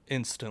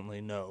instantly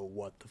know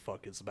what the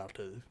fuck is about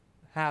to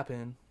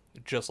happen,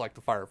 just like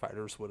the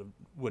firefighters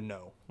would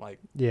know. Like,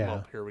 yeah,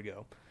 well, here we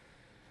go.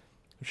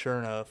 Sure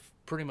enough,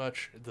 pretty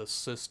much the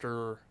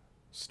sister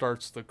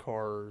starts the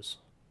cars,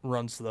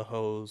 runs the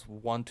hose,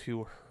 one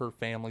to her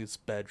family's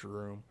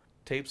bedroom,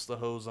 tapes the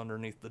hose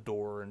underneath the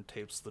door and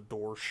tapes the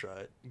door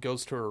shut,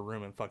 goes to her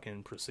room and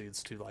fucking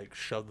proceeds to like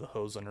shove the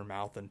hose in her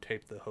mouth and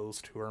tape the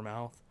hose to her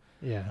mouth.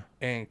 Yeah.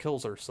 And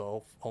kills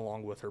herself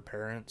along with her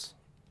parents.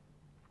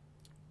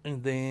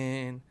 And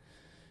then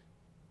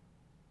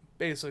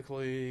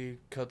basically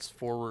cuts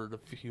forward a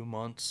few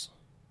months.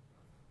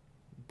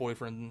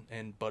 Boyfriend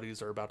and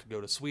buddies are about to go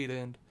to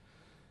Sweden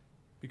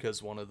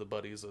because one of the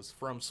buddies is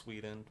from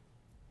Sweden.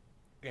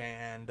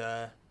 And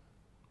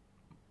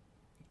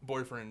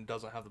boyfriend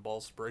doesn't have the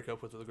balls to break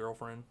up with the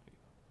girlfriend.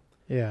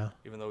 Yeah.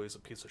 Even though he's a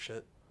piece of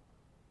shit.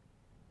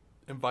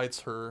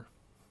 Invites her.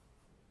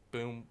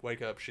 Boom,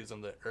 wake up, she's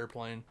in the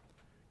airplane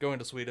going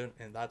to Sweden,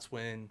 and that's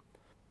when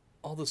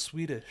all the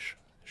Swedish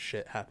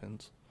shit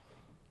happens.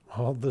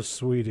 All the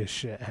Swedish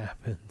shit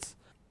happens.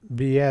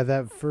 But yeah,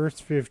 that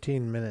first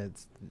 15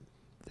 minutes,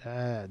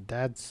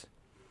 that's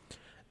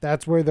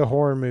where the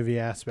horror movie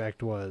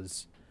aspect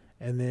was.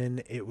 And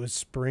then it was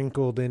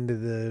sprinkled into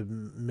the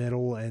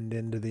middle and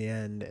into the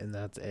end, and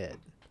that's it.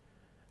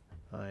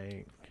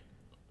 Like,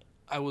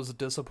 I was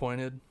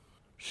disappointed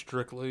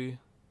strictly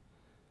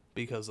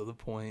because of the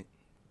point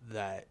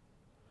that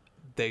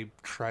they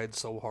tried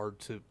so hard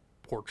to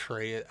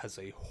portray it as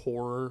a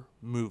horror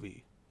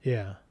movie.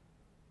 Yeah.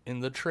 In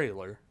the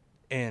trailer,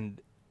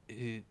 and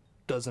it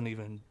doesn't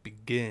even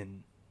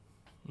begin.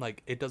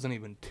 Like, it doesn't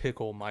even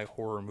tickle my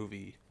horror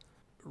movie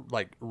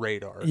like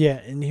radar. Yeah,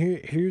 and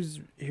here's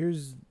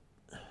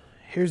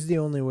the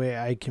only way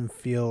I can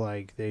feel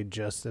like they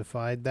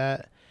justified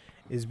that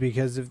is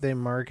because if they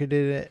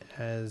marketed it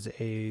as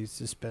a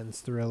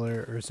suspense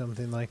thriller or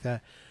something like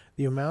that,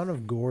 the amount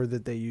of gore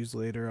that they use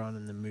later on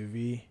in the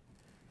movie,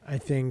 I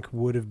think,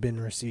 would have been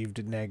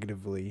received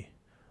negatively.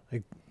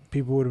 Like,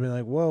 people would have been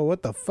like, whoa,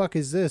 what the fuck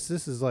is this?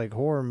 This is like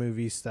horror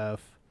movie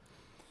stuff.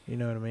 You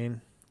know what I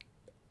mean?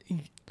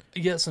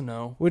 Yes and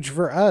no. Which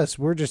for us,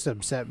 we're just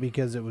upset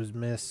because it was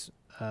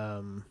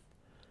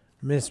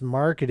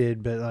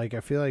mismarketed, but like I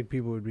feel like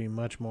people would be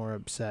much more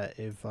upset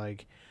if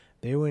like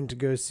they went to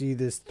go see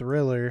this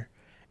thriller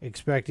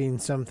expecting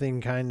something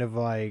kind of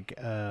like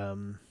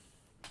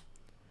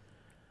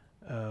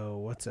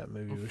what's that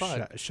movie with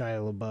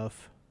Shia LaBeouf?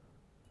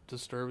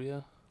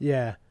 Disturbia?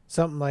 Yeah,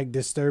 something like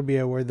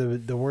Disturbia, where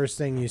the worst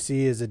thing you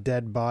see is a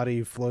dead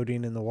body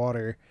floating in the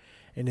water.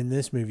 And in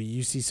this movie,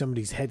 you see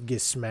somebody's head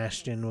get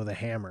smashed in with a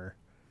hammer.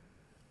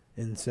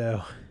 And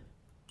so,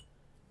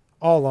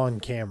 all on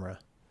camera.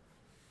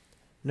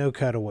 No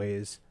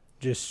cutaways.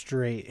 Just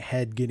straight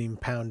head getting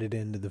pounded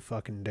into the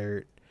fucking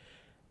dirt.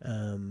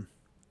 And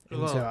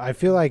so I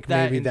feel like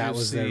maybe that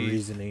was their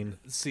reasoning.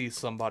 See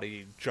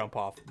somebody jump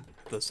off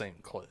the same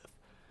cliff.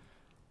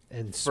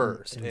 And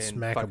first. And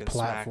smack a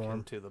platform. Smack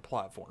into the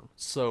platform.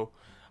 So,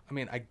 I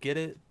mean, I get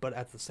it, but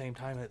at the same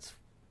time,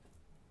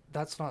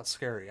 that's not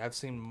scary. I've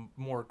seen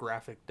more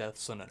graphic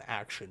deaths in an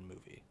action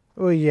movie.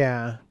 Well,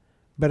 yeah.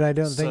 But I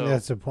don't think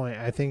that's the point.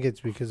 I think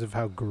it's because of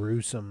how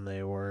gruesome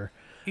they were.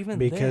 Even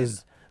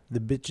because the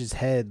bitch's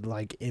head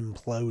like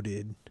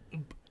imploded.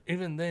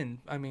 Even then,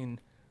 I mean,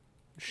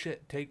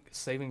 shit, take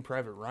Saving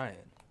Private Ryan.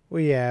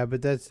 Well, yeah,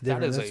 but that's That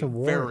different. is That's a a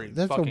war. very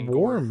That's a fucking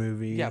war gory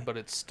movie. Yeah, but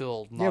it's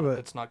still not. Yeah, but-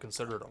 it's not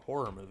considered a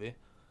horror movie.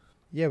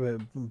 Yeah,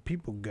 but when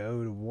people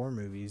go to war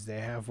movies, they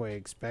halfway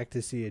expect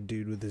to see a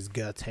dude with his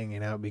guts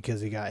hanging out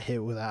because he got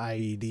hit with an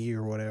IED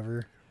or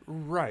whatever.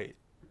 Right,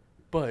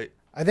 but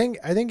I think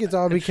it's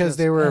all It's because just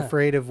they were that.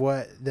 afraid of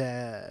what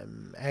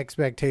the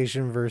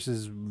expectation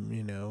versus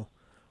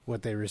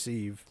what they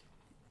receive.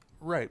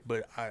 right,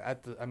 but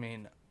I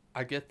mean,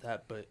 I get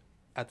that, but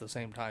at the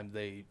same time,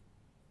 they,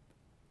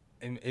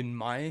 in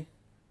my,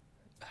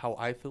 how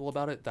I feel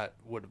about it, that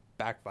would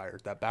backfire.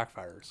 That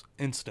backfires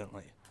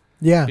instantly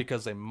Yeah,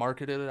 because they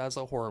marketed it as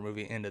a horror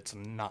movie, and it's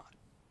not.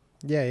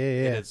 yeah.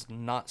 It is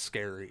not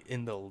scary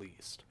in the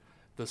least.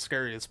 The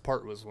scariest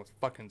part was with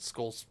fucking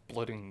skull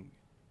splitting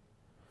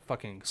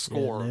fucking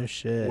score no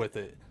shit. with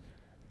it.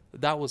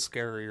 That was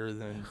scarier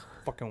than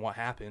fucking what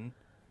happened.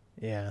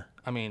 Yeah.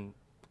 I mean,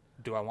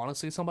 do I want to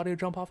see somebody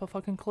jump off a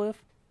fucking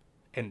cliff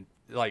and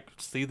like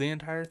see the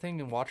entire thing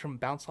and watch them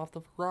bounce off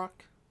the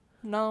rock?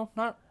 No,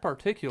 not That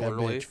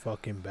particularly. bitch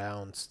fucking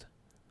bounced.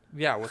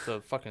 Yeah, with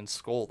the fucking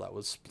skull that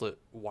was split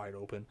wide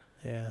open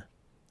Yeah.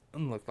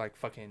 and looked like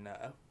fucking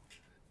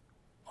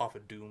off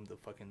of Doom, the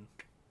fucking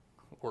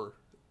or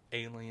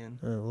Alien.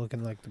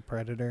 Looking like the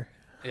Predator.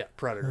 Yeah,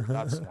 Predator.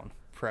 That's the one.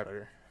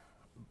 Predator.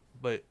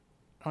 But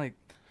like,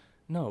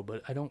 no,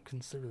 but I don't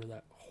consider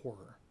that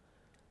horror.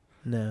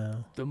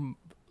 No. The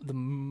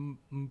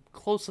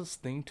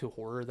closest thing to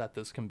horror that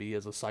this can be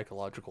is a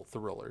psychological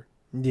thriller.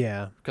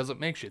 Yeah. Because it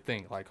makes you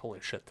think, like, holy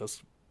shit,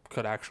 this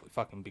could actually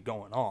fucking be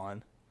going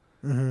on.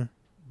 Mm-hmm.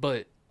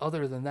 But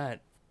other than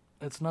that,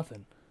 it's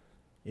nothing,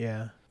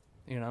 Yeah.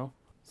 you know?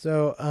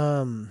 So,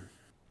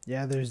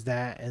 yeah, there's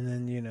that, and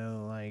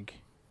then, like,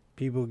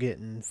 people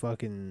getting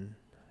fucking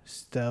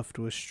stuffed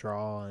with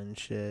straw and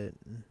shit.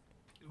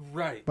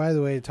 Right. By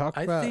the way, talk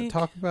I about think-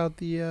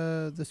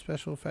 the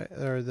special effect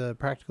or the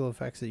practical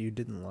effects that you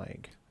didn't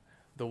like.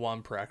 The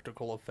one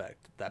practical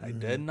effect that I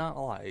did not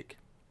like,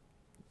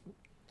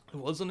 it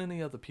wasn't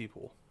any other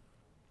people.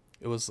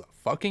 It was a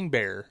fucking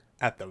bear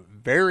at the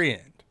very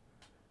end.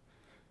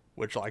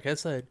 Which, like I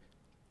said,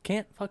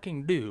 can't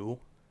fucking do.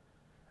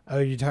 Oh,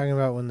 you're talking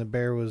about when the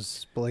bear was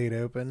splayed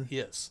open?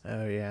 Yes.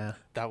 Oh, yeah.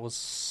 That was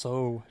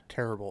so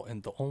terrible.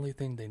 And the only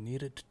thing they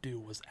needed to do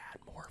was add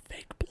more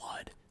fake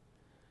blood.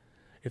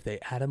 If they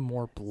added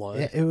more blood.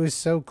 Yeah, it was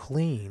so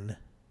clean.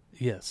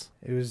 Yes.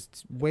 It was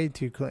way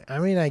too clean. I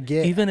mean, I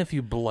get... Even if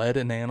you bled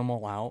an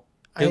animal out,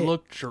 I-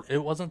 it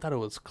wasn't that it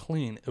was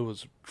clean, it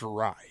was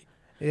dry.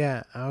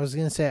 Yeah, I was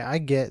gonna say I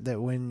get that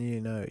when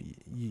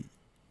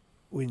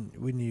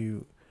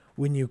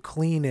when you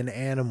clean an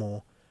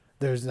animal,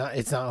 it's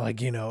not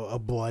like a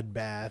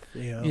bloodbath,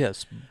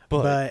 Yes,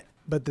 but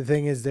but the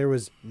thing is, there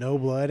was no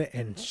blood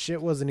and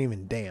shit wasn't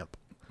even damp.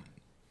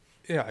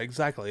 yeah,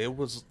 exactly. It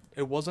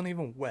wasn't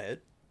even wet,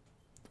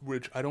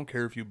 which I don't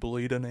care if you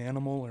bleed an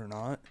animal or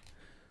not.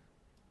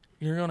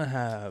 You're gonna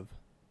have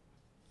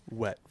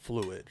wet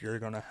fluid. You're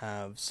gonna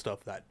have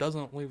stuff that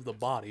doesn't leave the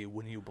body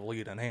when you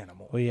bleed an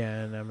animal. Well, yeah,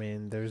 and I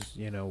mean, there's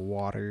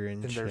water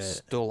and And shit. there's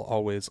still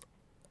always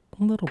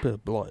a little bit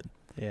of blood.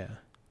 Yeah,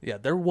 Yeah,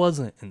 there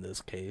wasn't in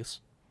this case.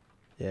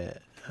 yeah.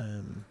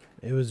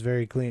 It was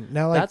very clean.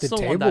 Now, like That's the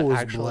the one table that was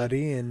actually-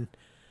 bloody and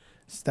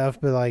stuff,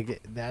 but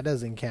like that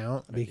doesn't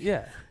count.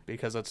 Yeah,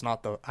 because it's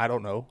not the, I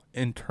don't know,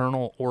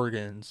 internal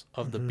organs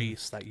of Mm-hmm. the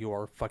beast that you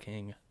are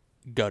fucking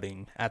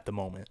gutting at the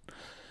moment.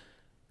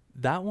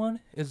 That one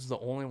is the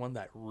only one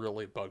that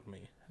really bugged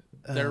me.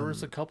 There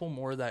was a couple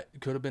more that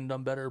could have been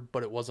done better,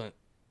 but it wasn't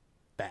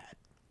bad.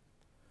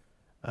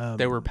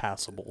 They were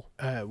passable.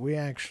 We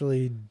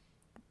actually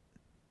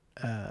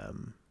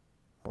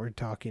we're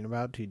talking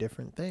about two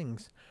different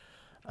things.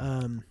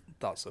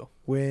 Thought so.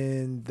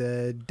 When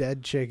the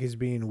dead chick is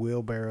being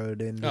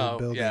wheelbarrowed into the Oh,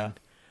 building. yeah.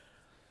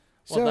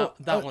 Well,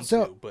 that one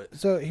too, but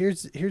So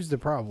here's the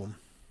problem.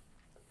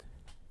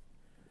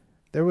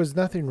 There was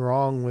nothing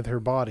wrong with her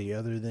body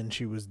other than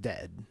she was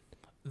dead.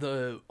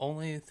 the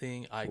only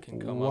thing I can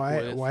come Why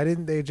up with, why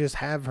didn't they just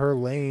have her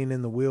laying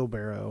in the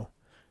wheelbarrow?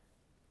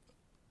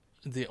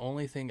 the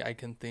only thing I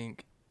can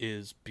think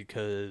is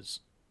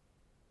because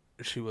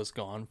she was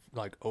gone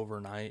like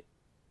overnight,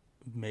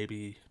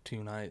 maybe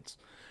 2 nights.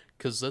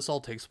 Because this all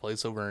takes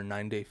place over a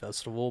 9-day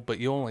festival, but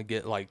you only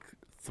get like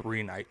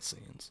 3 night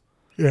scenes,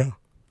 Yeah.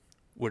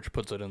 which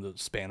puts it in the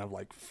span of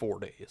like 4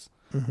 days.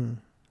 Mm-hmm.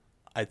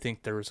 I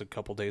think there was a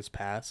couple days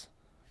pass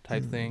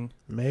type thing.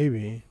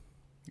 Maybe.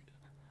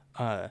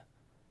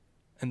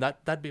 And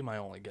that'd be my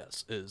only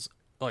guess is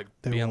like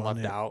They being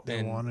wanted- left out they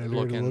and wanted her to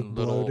looking look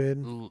bloated?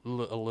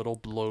 a little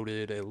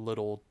bloated, a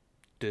little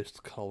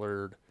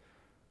discolored,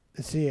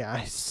 See,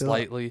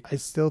 slightly. I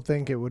still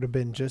think it would have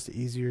been just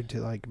easier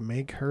to like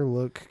make her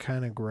look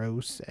kind of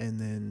gross and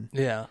then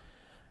Yeah.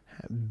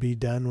 be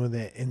done with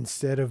it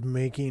instead of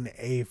making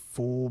a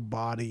full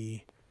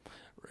body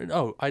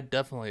Oh, I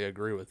definitely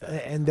agree with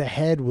that. And the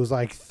head was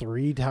like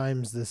 3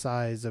 times the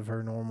size of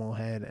her normal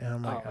head. And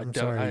I'm like, I'm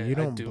sorry, you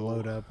don't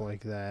bloat up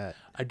like that.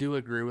 I do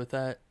agree with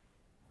that.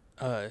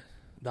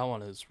 That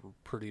one is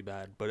pretty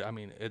bad, but I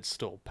mean, it's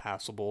still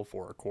passable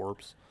for a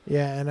corpse.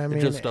 Yeah, and I mean,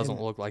 it just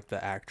doesn't look like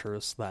the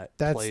actress that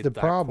that's played the that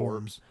problem.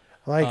 corpse.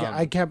 Like,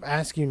 I kept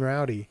asking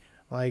Rowdy,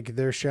 like,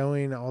 they're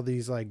showing all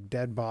these like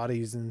dead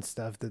bodies and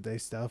stuff that they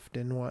stuffed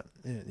in what,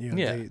 you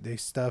know, they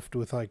stuffed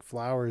with like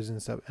flowers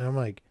and stuff, and I'm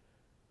like,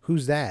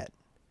 who's that?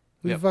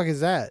 Who the fuck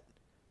is that?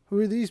 Who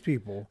are these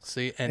people?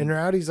 See, and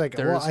Rowdy's like,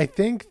 well, I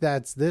think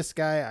that's this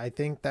guy, I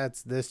think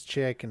that's this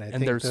chick, and I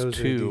think those are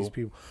these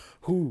people.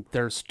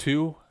 There's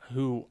 2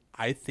 who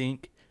I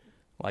think,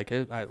 like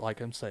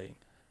I'm saying,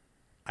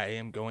 I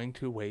am going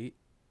to wait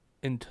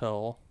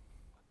until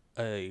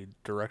a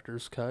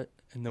director's cut,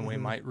 and then we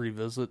might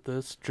revisit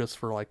this just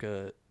for like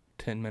a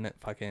 10-minute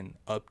fucking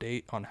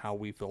update on how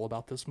we feel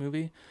about this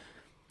movie,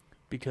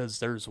 because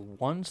there's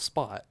one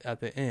spot at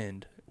the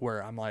end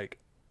where I'm like,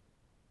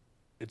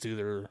 it's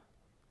either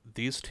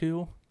these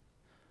 2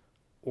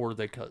 or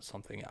they cut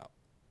something out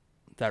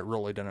that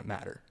really didn't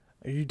matter.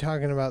 Are you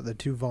talking about the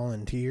 2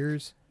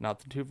 volunteers? Not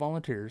the 2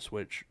 volunteers,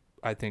 which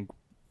I think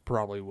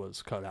probably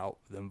was cut out,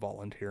 them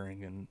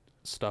volunteering and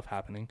stuff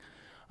happening.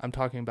 I'm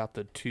talking about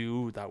the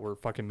 2 that were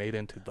fucking made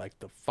into like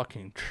the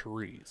fucking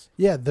trees.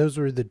 Yeah, those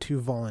were the 2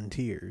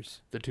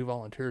 volunteers. The 2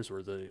 volunteers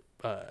were the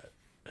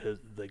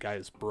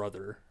guy's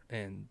brother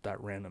and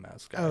that random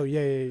ass guy. Oh yeah,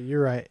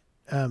 you're right.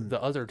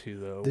 The other 2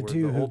 though, the were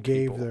 2 the who old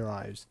gave people. their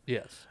lives.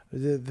 Yes.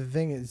 The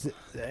thing is,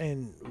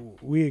 and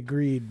we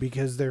agreed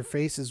because their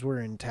faces were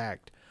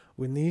intact.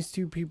 When these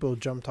 2 people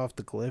jumped off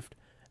the cliff,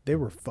 they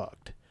were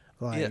fucked.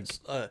 Like, yes.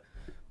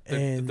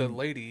 The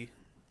lady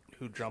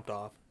who jumped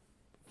off,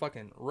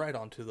 fucking right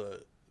onto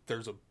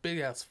there's a big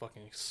ass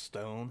fucking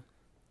stone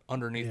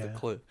underneath the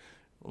cliff,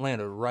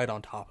 landed right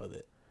on top of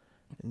it,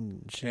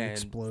 and she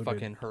exploded.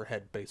 Fucking her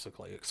head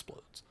basically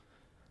explodes.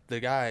 The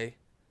guy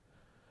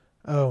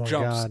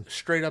jumps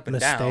straight up and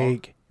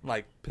down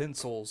like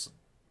pencils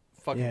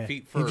fucking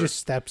feet first. He just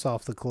steps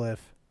off the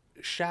cliff,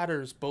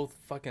 shatters both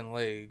fucking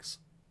legs,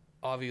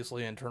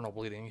 obviously internal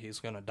bleeding, he's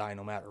gonna die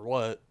no matter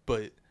what,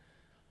 but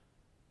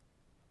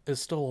is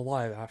still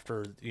alive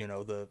after, you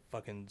know, the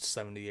fucking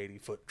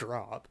 70-80 foot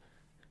drop.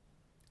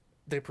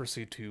 They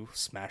proceed to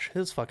smash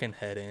his fucking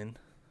head in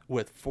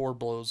with 4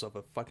 blows of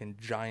a fucking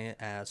giant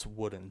ass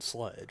wooden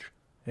sledge.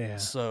 Yeah.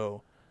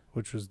 So,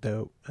 which was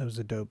dope. That was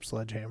a dope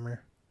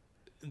sledgehammer.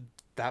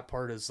 That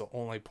part is the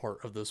only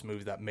part of this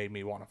movie that made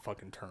me want to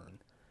fucking turn.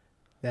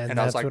 And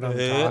that's what I'm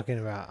talking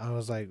about. I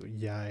was like,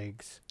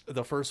 yikes.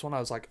 The first one, I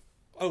was like,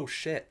 oh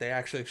shit, they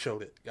actually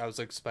showed it. I was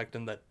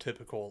expecting that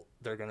typical,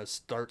 they're going to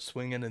start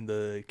swinging and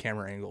the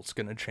camera angle's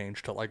going to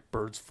change to like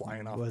birds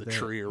flying off the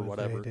tree or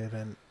whatever. They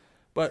didn't.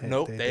 But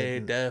nope, they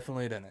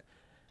definitely didn't.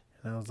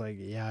 And I was like,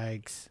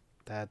 yikes,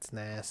 that's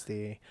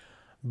nasty.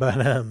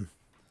 But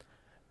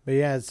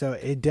yeah, so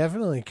it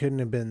definitely couldn't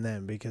have been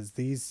them, because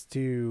these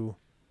 2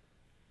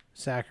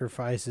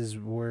 sacrifices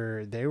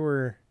were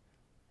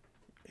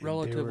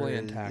relatively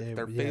intact.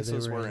 Their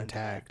faces were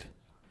intact.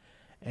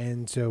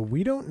 And so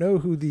we don't know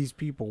who these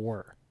people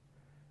were.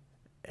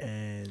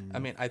 And I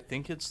mean, I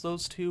think it's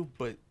those 2,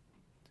 but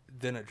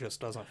then it just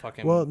doesn't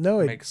fucking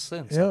make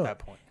sense at that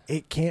point.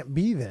 It can't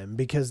be them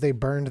because they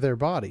burned their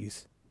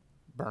bodies.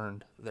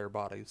 Burned their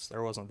bodies.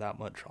 There wasn't that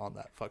much on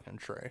that fucking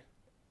tray.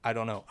 I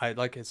don't know.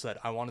 Like I said,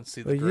 I want to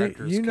see the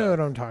director's you know cut.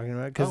 what I'm talking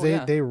about, because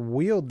they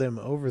wheeled them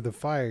over the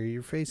fire.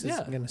 Your face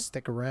isn't going to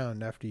stick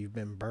around after you've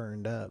been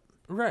burned up.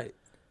 Right.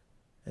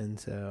 And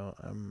so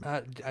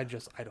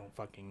I don't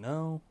fucking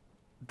know.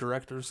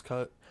 Director's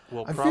cut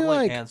will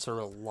probably answer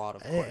a lot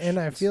of questions. And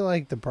I feel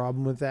like the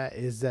problem with that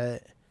is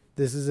that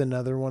this is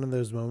another one of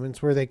those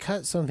moments where they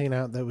cut something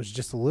out that was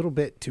just a little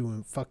bit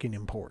too fucking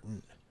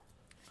important.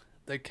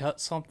 They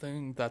cut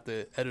something that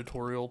the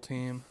editorial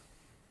team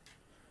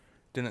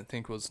didn't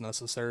think was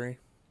necessary.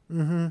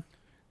 Mm-hmm.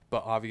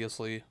 But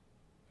obviously,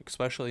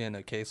 especially in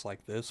a case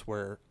like this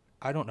where,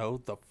 I don't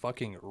know, the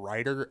fucking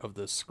writer of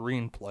the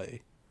screenplay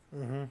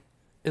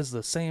is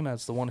the same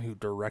as the one who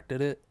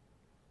directed it.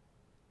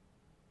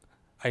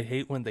 I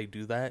hate when they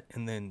do that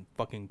and then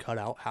fucking cut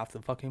out half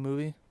the fucking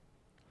movie,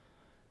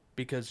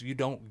 because you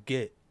don't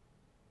get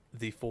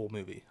the full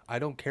movie. I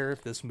don't care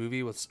if this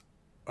movie was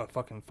a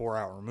fucking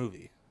 4-hour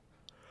movie.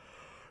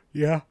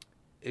 Yeah.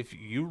 If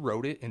you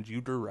wrote it and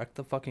you direct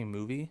the fucking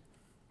movie,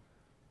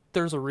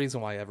 there's a reason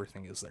why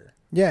everything is there.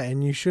 Yeah,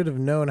 and you should have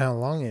known how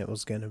long it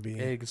was going to be.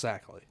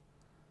 Exactly.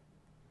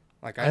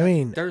 Like I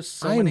mean, there's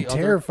so I'm many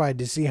terrified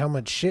to see how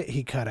much shit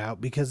he cut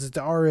out, because it's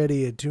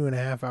already a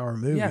 2.5-hour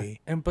movie.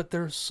 Yeah, but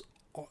there's,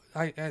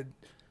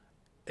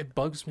 it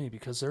bugs me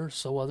because there are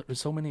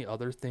so many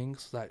other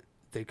things that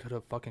they could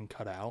have fucking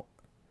cut out.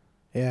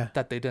 Yeah.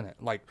 That they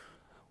didn't. Like,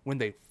 when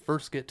they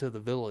first get to the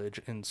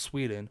village in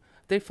Sweden,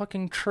 they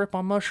fucking trip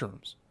on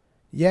mushrooms.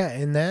 Yeah,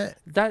 and that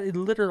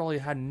literally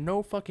had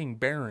no fucking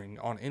bearing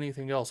on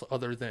anything else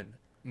other than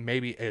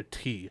maybe a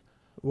tea.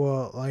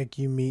 Well, like,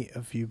 you meet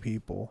a few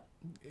people.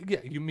 Yeah,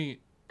 you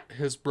meet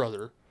his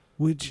brother.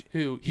 which who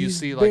you he's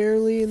see like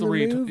barely in the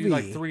three movie.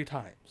 like 3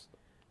 times.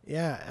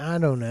 Yeah, I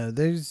don't know.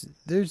 There's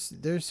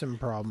some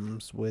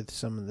problems with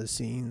some of the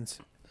scenes.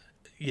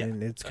 Yeah,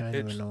 And it's kind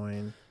of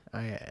annoying.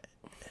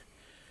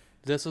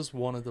 This is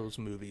one of those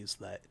movies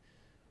that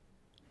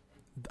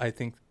I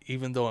think,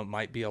 even though it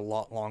might be a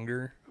lot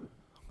longer,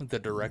 the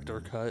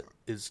director cut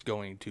is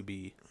going to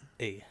be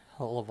a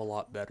hell of a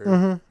lot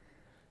better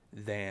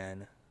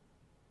than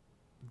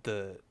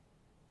the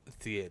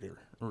theater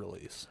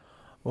release.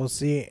 We'll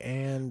see,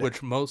 and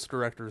which most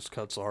directors'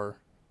 cuts are,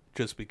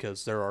 just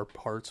because there are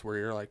parts where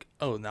you're like,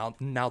 oh,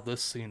 now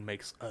this scene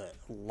makes a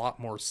lot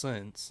more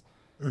sense.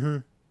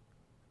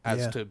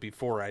 As to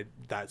before,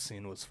 that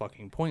scene was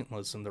fucking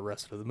pointless in the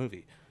rest of the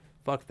movie.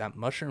 Fuck, that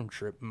mushroom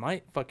trip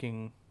might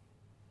fucking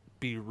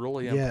be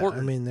really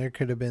important. I mean, there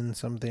could have been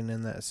something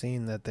in that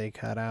scene that they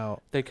cut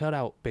out. They cut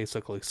out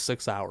basically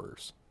 6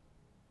 hours.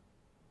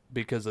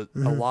 Because a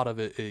lot of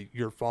it,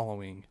 you're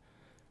following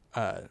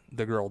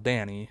the girl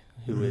Danny,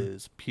 who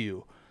is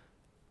Pew,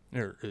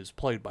 or is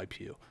played by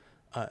Pew.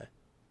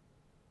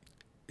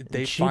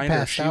 They she find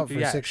passed her. out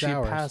for 6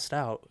 hours. She passed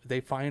out.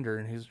 They find her,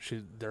 and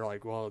they're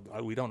like, "Well,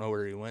 we don't know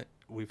where he went.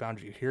 We found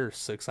you here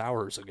 6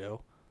 hours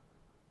ago."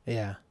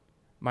 Yeah,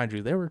 mind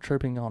you, they were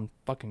tripping on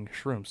fucking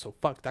shrooms. So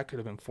fuck, that could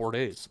have been 4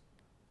 days.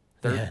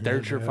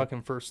 There's your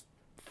fucking first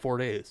 4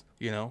 days.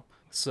 You know.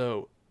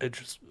 So it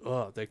just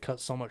they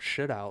cut so much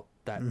shit out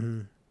that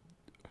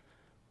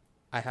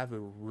I have a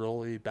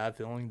really bad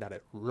feeling that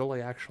it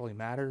really actually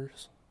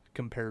matters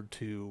compared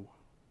to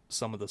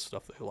some of the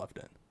stuff they left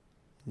in.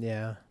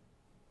 Yeah.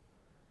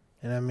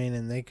 And I mean,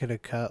 and they could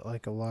have cut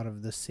like a lot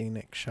of the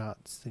scenic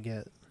shots to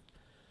get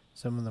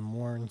some of the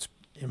more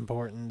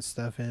important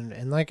stuff in.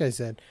 And like I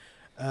said,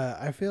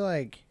 I feel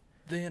like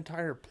the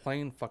entire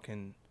plane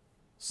fucking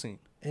scene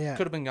could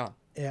have been gone.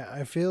 Yeah,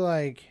 I feel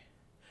like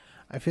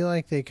they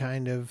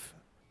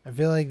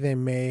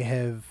may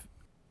have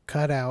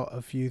cut out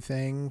a few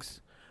things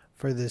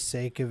for the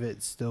sake of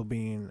it still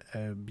being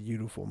a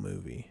beautiful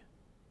movie.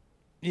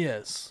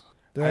 Yes.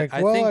 They're like,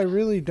 I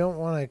really don't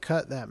want to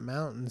cut that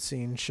mountain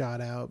scene shot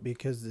out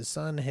because the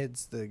sun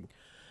hits the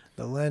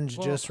lens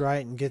just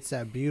right and gets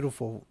that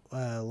beautiful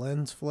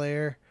lens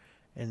flare.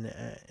 And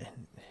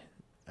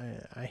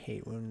I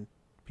hate when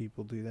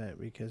people do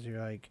that because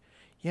you're like,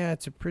 yeah,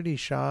 it's a pretty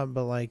shot,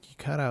 but like you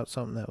cut out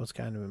something that was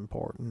kind of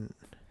important.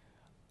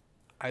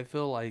 I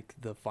feel like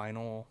the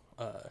final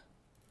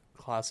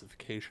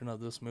classification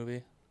of this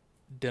movie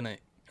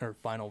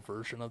final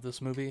version of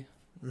this movie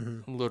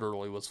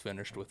literally was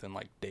finished within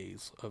like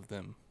days of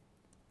them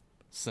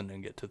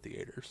sending it to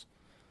theaters.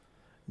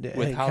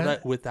 With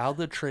how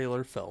the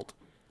trailer felt,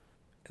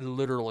 I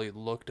literally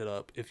looked it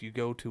up. If you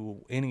go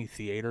to any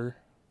theater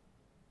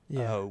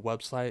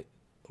website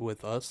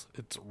with us,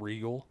 it's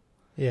Regal.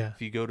 Yeah.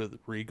 If you go to the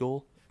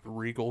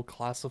Regal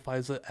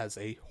classifies it as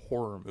a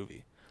horror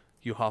movie.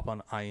 You hop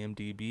on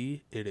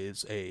IMDb, it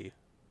is a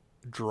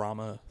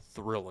drama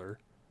thriller,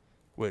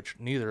 which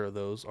neither of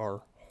those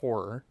are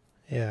horror.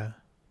 Yeah.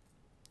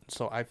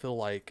 So I feel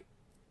like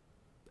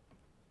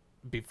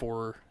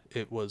before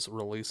it was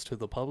released to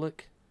the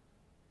public,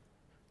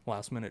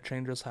 last minute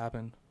changes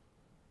happened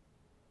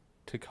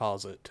to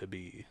cause it to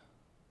be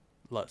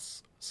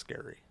less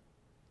scary.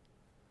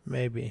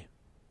 Maybe.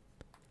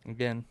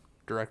 Again,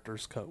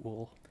 director's cut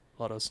will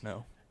let us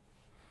know.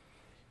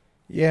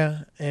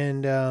 Yeah,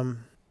 and all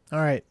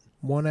right,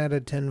 1 out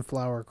of 10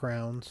 flower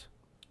crowns.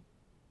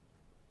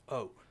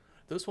 Oh,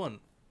 this one,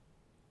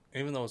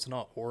 even though it's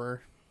not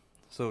horror,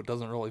 so it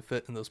doesn't really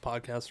fit in this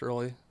podcast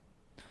really,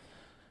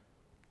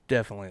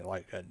 definitely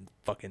like a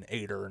fucking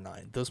 8 or a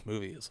 9. This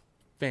movie is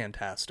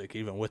fantastic,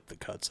 even with the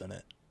cuts in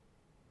it.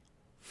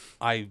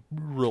 I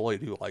really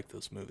do like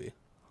this movie.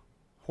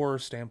 Horror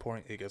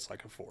standpoint, it gets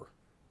like a 4.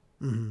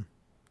 Mm-hmm.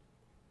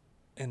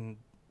 And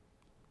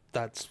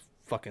that's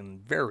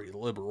fucking very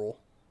liberal.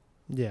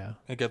 Yeah.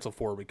 It gets a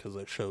 4 because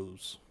it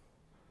shows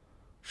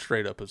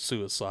straight up a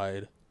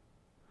suicide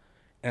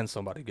and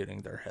somebody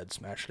getting their head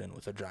smashed in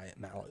with a giant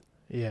mallet.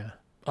 Yeah.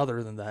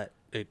 Other than that,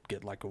 it'd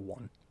get like a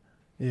 1.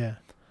 Yeah.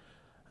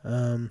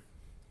 I'm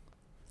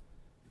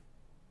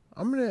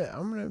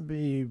gonna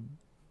be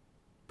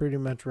pretty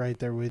much right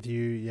there with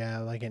you. Yeah,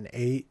 like an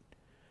 8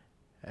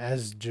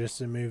 as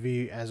just a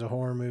movie, as a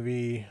horror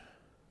movie,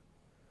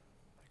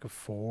 like a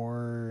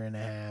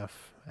 4.5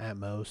 at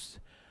most.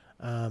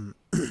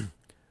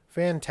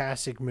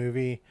 Fantastic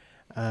movie.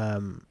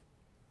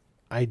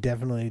 I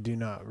definitely do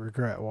not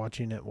regret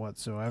watching it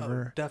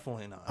whatsoever. Oh,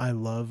 definitely not. I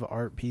love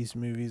art piece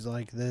movies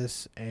like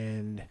this,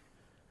 and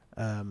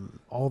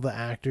all the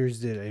actors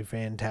did a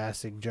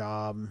fantastic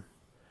job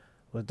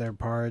with their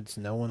parts.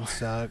 No one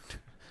sucked.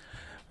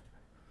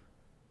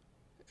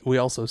 We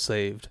also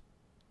saved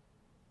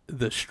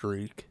the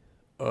streak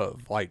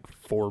of like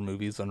 4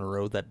 movies in a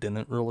row that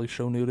didn't really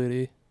show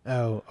nudity.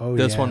 Oh,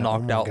 this yeah. one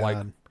knocked out God.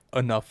 like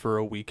enough for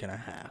a week and a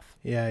half.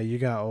 Yeah, you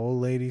got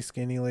old ladies,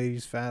 skinny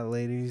ladies, fat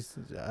ladies.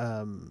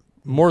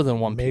 More than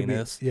one maybe,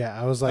 penis. Yeah,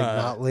 I was like,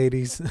 not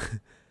ladies.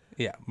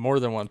 Yeah, more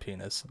than one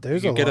penis.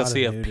 There's you a get to lot of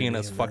see a nudity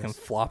penis in fucking this.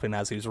 flopping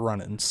as he's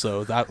running.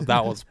 So that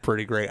was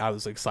pretty great. I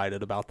was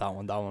excited about that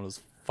one. That one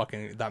was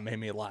fucking, that made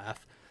me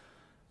laugh.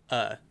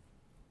 A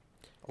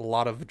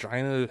lot of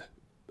vagina,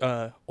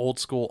 old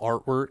school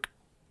artwork,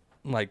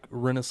 like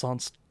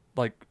Renaissance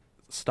like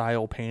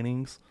style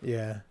paintings.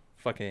 Yeah.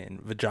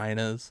 Fucking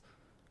vaginas.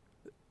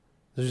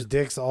 There's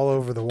dicks all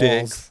over the walls.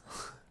 Dicks.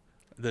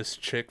 This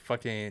chick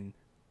fucking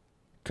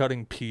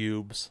cutting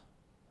pubes,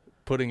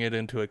 putting it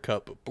into a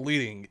cup,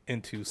 bleeding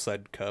into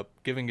said cup,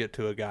 giving it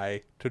to a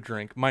guy to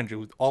drink. Mind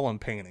you, all in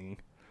painting.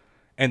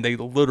 And they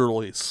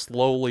literally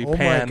slowly Oh my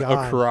pan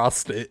God.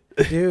 across it.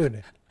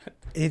 Dude,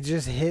 it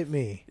just hit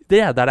me.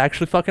 Yeah, that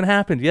actually fucking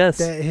happened. Yes.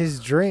 That his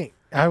drink.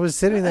 I was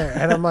sitting there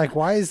and I'm like,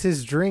 why is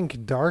his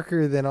drink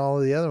darker than all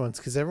of the other ones?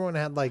 Because everyone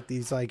had like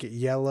these like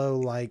yellow,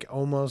 like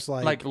almost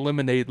like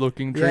lemonade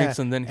looking drinks,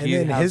 yeah. and then he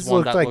has his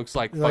one looked that looks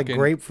like fucking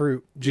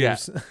grapefruit Yeah.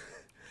 juice.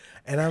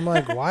 And I'm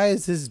like, why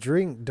is his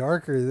drink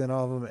darker than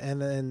all of them? And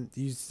then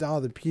you saw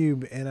the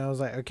pube, and I was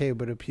like, okay,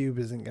 but a pube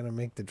isn't gonna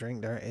make the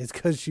drink dark. It's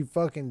because she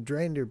fucking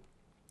drained her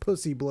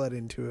pussy blood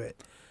into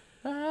it.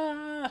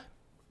 Ah.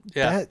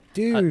 Yeah, That,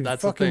 dude,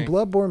 that's the fucking thing.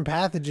 bloodborne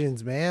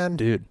pathogens, man.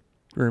 dude.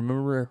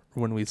 Remember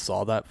when we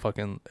saw that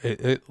fucking?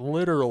 It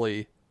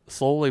literally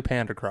slowly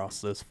panned across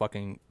this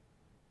fucking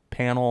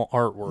panel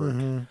artwork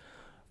Mm-hmm.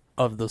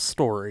 of the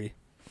story.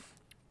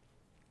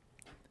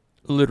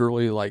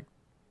 Literally, like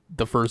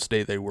the first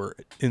day they were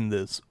in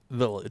this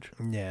village,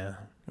 Yeah.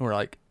 and we're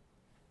like,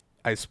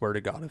 I swear to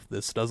God, if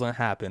this doesn't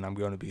happen, I'm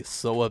going to be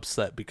so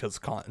upset because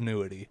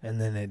continuity. And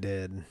then it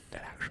did.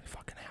 It actually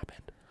fucking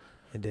happened.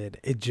 It did.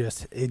 It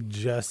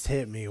just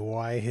hit me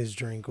why his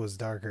drink was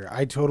darker.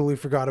 I totally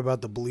forgot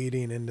about the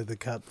bleeding into the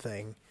cup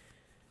thing.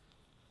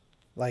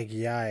 Like,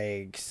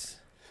 yikes.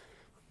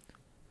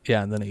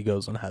 Yeah, and then he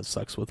goes and has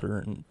sex with her,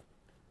 and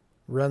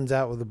Runs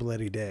out with a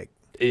bloody dick.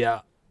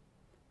 yeah,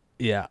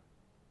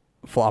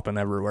 flopping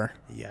everywhere,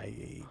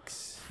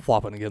 Yikes.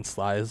 flopping against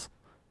thighs,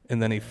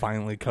 and then he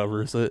finally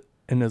covers it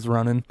and is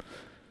running.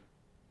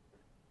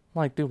 I'm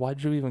like, dude,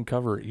 why'd you even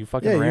cover it? You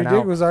fucking Yeah, your ran dick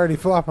out. was already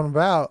flopping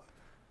about.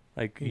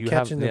 Like You you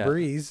catching have, the yeah.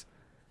 breeze.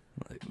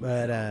 Like,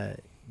 But,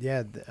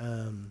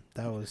 that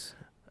was...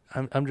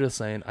 I'm just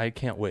saying, I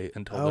can't wait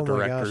until Oh the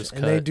my director's gosh.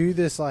 cut. And they do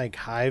this, like,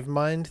 hive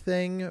mind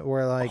thing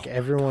where, like,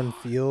 everyone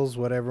feels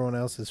what everyone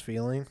else is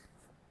feeling.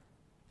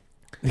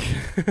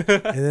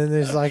 And then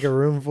there's, like, a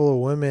room full of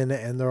women,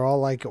 and they're all,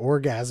 like,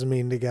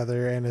 orgasming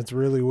together, and it's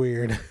really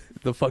weird.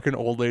 The fucking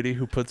old lady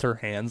who puts her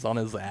hands on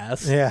his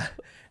ass. Yeah.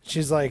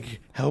 She's,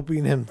 like,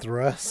 helping him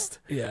thrust.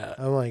 Yeah.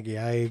 I'm like,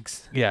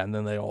 yikes. Yeah, and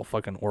then they all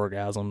fucking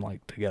orgasm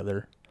like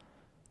together.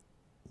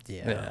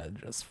 Yeah. Yeah,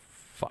 just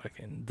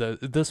fucking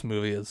this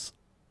movie is.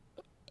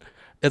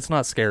 It's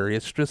not scary.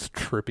 It's just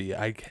trippy.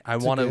 I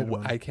It's a want good to.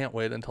 one. I can't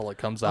wait until it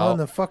comes Oh, out. and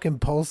the fucking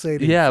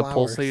pulsating Yeah, flowers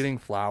pulsating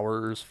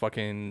flowers,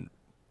 fucking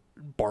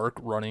bark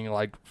running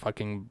like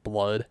fucking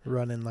blood.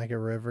 running like a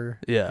river.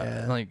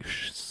 Yeah, like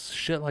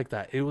shit like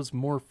that. It was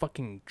more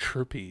fucking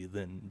trippy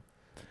than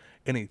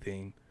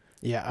anything.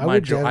 Yeah, I Mind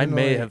would you, I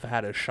may definitely- have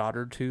had a shot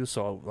or two,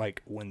 so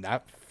like when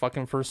that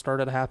fucking first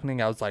started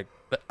happening, I was like,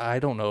 I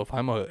don't know if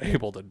I'm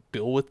able to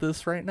deal with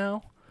this right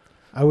now.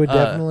 I would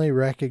definitely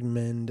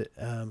recommend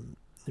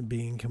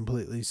being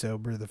completely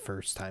sober the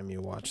first time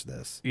you watch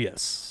this.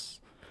 Yes.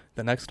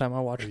 The next time I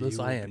watch Or this,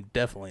 you I would am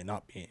definitely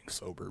not being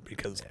sober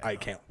because I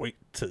can't wait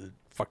to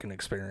fucking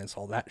experience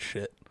all that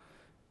shit.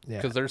 Yeah.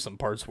 Because there's some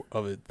parts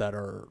of it that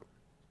are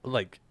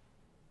like,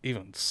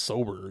 even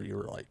sober, you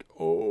were like,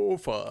 oh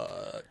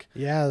fuck.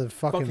 Yeah, the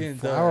fucking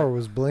flower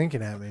was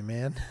blinking at me,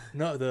 man.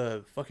 No,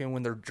 the fucking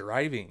when they're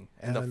driving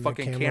and the And the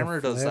fucking camera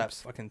camera does that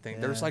flips. fucking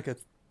thing. There's Yeah. like a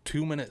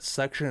 2-minute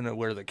section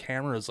where the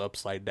camera's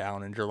upside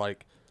down and you're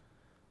like,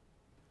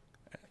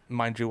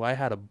 mind you, I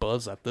had a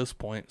buzz at this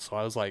point, so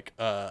I was like,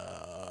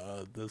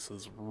 this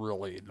is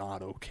really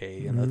not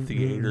okay in a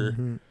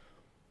theater.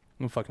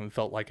 It fucking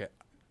felt like it.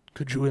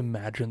 Could you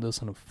imagine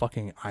this in a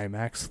fucking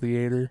IMAX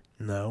theater?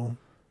 No.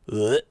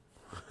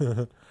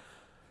 Ugh.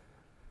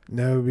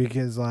 No,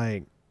 because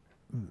like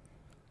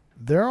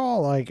they're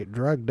all like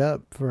drugged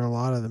up for a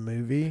lot of the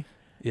movie.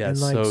 Yeah, And,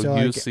 like, so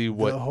you like, see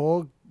what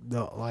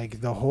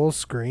the whole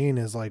screen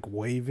is like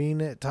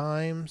waving at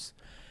times,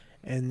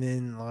 and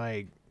then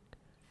like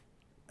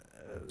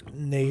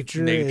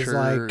nature is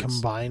like Nature's-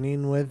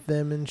 combining with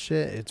them and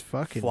shit. It's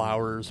fucking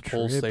flowers trippy.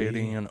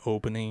 pulsating and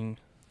opening.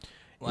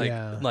 Like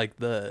Yeah.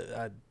 like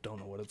I don't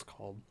know what it's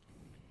called.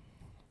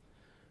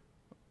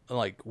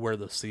 Like where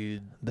the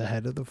seed The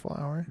head of the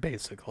flower.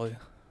 basically.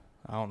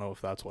 I don't know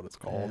if that's what it's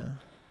called. Yeah.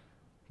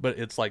 But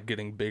it's like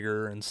getting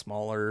bigger and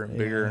smaller and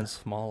bigger Yeah. and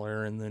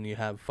smaller, and then you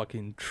have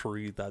fucking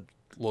tree that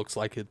looks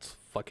like it's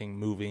fucking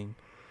moving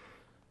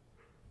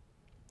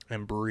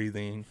and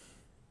breathing.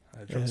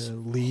 I just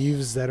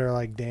Leaves that are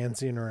like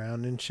dancing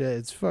around and shit.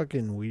 It's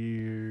fucking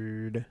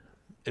weird.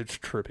 it's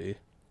trippy.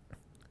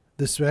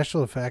 The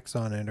special effects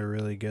on it are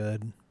really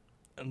good.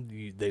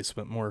 And they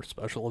spent more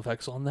special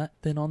effects on that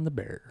than on the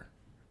bear.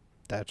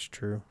 That's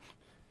true.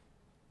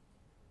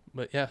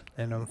 But yeah,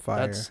 And on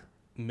fire. that's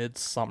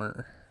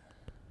Midsummer.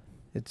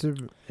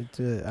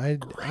 I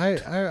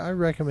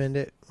recommend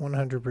it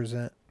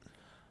 100%.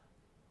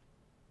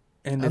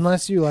 And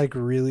Unless you like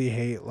really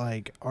hate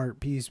like art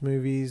piece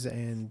movies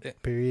and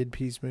period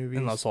piece movies.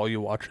 unless all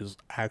you watch is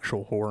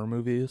actual horror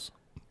movies.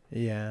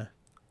 Yeah.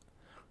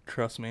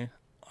 Trust me,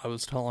 I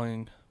was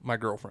telling my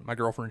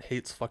girlfriend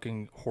hates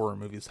fucking horror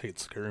movies,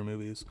 hates scary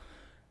movies.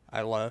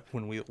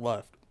 When we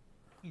left,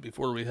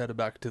 before we headed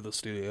back to the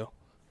studio,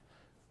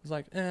 I was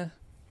like, it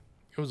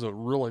was a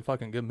really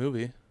fucking good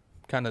movie.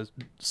 Kind of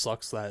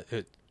sucks that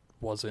it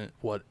wasn't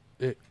what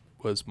it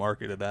was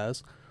marketed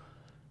as,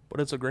 but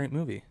it's a great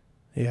movie.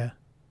 Yeah.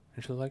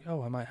 And she was like,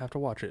 oh, I might have to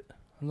watch it. I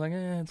was like,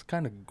 it's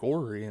kind of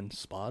gory in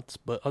spots,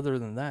 but other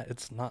than that,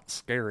 it's not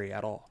scary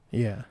at all.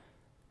 Yeah.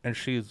 And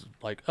she's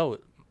like, oh,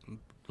 it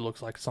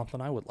looks like something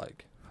I would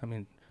like. I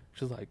mean,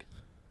 she's like,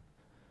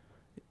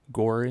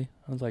 gory?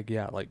 I was like,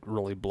 yeah, like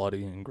really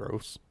bloody and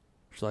gross.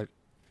 She's like,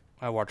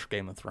 I watched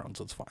Game of Thrones,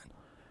 it's fine.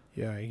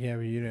 Yeah, but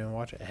you didn't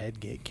watch a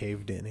head get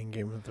caved in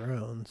Game of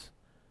Thrones.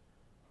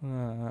 Oh,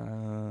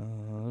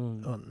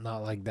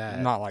 not like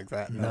that. Not like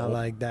that, no. Not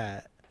like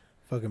that.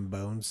 Fucking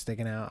bones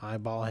sticking out,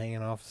 eyeball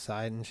hanging off the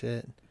side and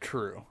shit.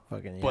 True.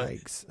 Fucking But-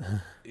 yikes.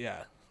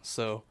 Yeah,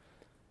 so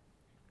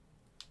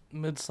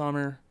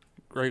Midsommar,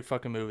 great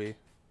fucking movie.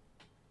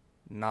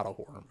 Not a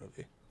horror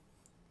movie.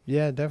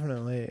 Yeah,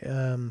 definitely.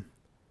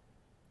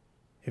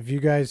 If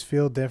you guys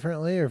feel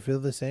differently or feel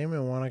the same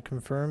and want to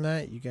confirm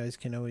that, you guys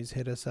can always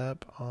hit us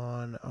up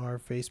on our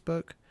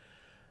Facebook.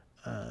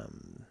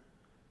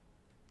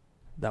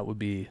 That would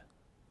be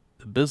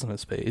the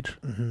business page,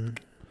 Mm-hmm.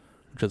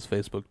 which is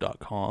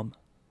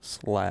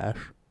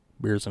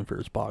facebook.com/Beers and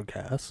Fears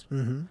Podcast.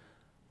 Mm-hmm.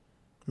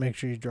 Make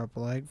sure you drop a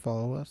like,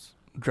 follow us.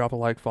 Drop a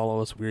like,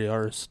 follow us. We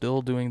are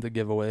still doing the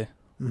giveaway.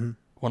 Mm-hmm.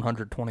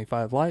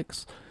 125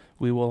 likes.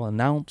 We will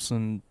announce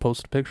and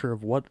post a picture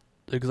of what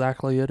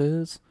exactly it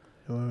is.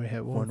 And when we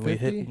hit When 150, we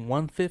hit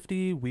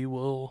 150, we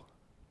will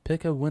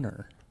pick a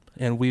winner.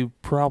 And we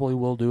probably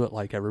will do it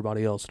like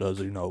everybody else does,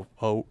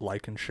 vote,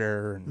 like, and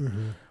share, and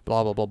mm-hmm.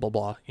 blah, blah, blah, blah,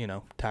 blah,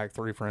 tag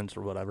 3 friends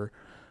or whatever.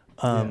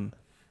 Yeah.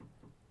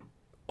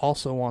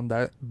 Also on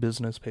that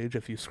business page,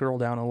 if you scroll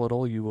down a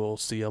little, you will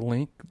see a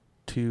link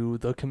to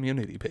the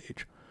community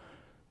page.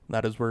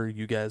 That is where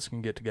you guys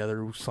can get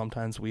together.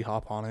 Sometimes we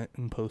hop on it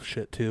and post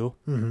shit too.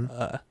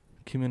 Mm-hmm.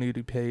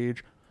 Community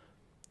page.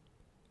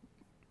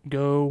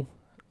 Go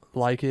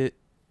like it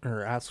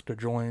or ask to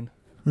join.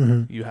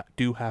 Mm-hmm. You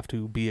do have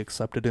to be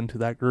accepted into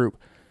that group.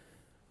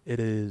 It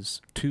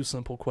is 2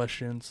 simple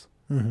questions.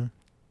 Mm-hmm.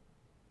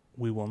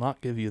 We will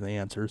not give you the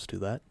answers to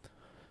that,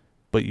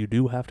 but you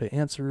do have to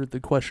answer the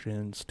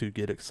questions to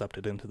get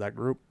accepted into that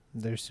group.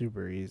 They're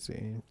super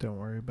easy. Don't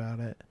worry about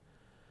it.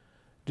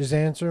 Just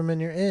answer them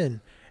and you're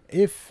in.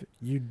 If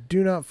you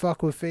do not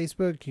fuck with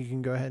Facebook, you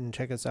can go ahead and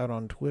check us out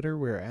on Twitter.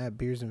 We're at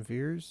Beers and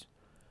Fears.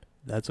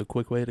 That's a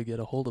quick way to get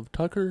a hold of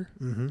Tucker.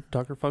 Mm-hmm.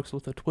 Tucker fucks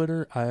with the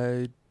Twitter.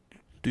 I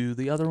do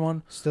the other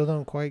one. Still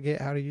don't quite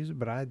get how to use it,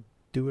 but I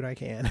do what I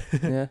can.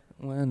 Yeah,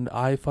 and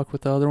I fuck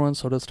with the other one,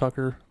 so does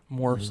Tucker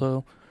more Mhm.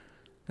 so.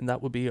 And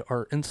that would be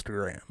our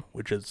Instagram,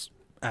 which is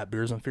at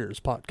Beers and Fears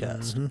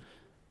Podcast, Mhm.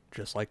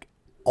 just like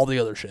all the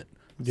other shit.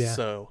 Yeah.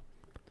 So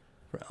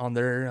on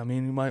there, I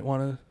mean, you might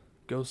want to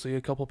go see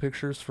a couple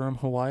pictures from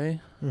Hawaii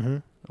Mm-hmm.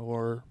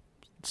 or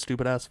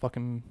stupid ass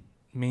fucking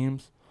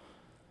memes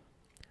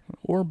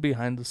or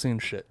behind the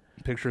scenes shit.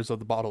 Pictures of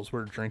the bottles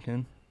we're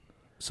drinking,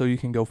 so you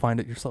can go find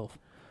it yourself.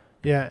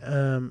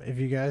 Yeah, if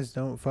you guys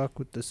don't fuck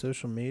with the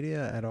social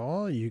media at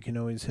all, you can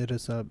always hit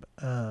us up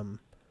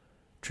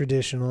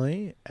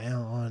traditionally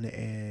on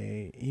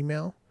a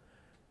email.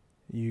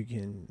 You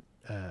can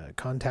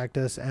contact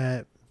us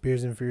at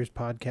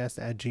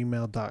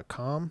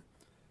beersandfearspodcast@gmail.com.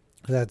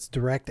 That's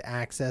direct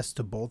access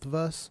to both of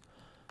us.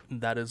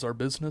 That is our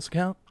business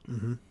account,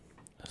 Mm-hmm.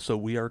 so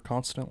we are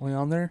constantly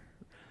on there.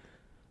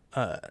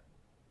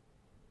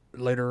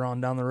 Later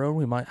on down the road,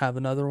 we might have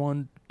another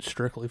one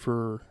strictly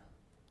for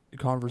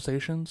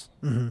conversations,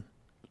 Mm-hmm.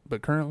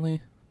 but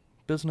currently,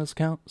 business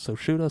account, so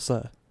shoot us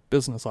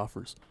business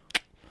offers.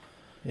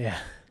 Yeah.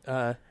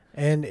 Uh,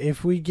 And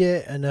if we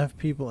get enough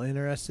people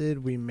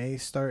interested, we may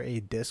start a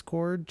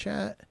Discord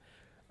chat.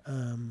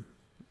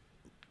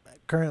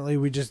 Currently,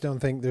 we just don't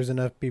think there's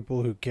enough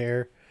people who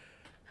care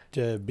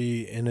to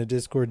be in a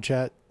Discord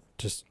chat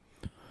just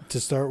to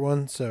start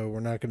one. So we're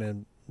not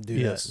going to do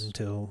Yes. that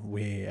until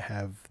we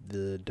have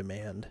the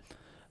demand.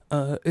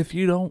 if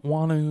you don't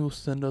want to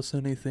send us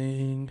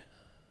anything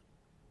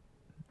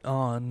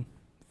on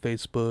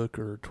Facebook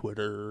or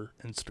Twitter,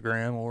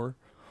 Instagram, or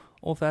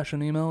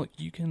old-fashioned email,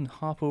 you can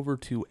hop over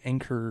to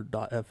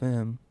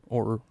anchor.fm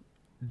or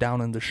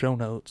down in the show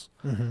notes,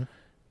 Mm-hmm.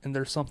 and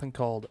there's something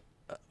called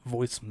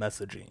voice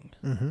messaging.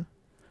 Mm-hmm.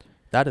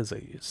 That is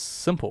a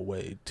simple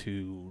way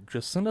to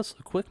just send us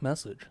a quick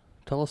message.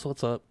 Tell us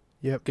what's up.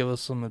 Yep. Give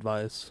us some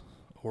advice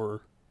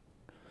or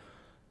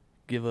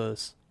give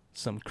us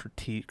some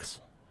critiques.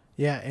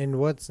 Yeah, and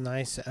what's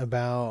nice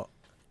about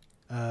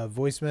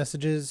voice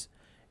messages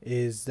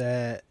is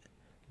that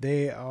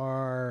they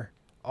are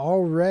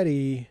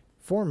already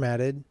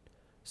formatted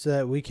so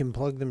that we can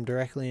plug them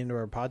directly into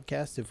our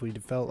podcast if we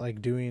felt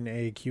like doing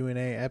a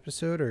Q&A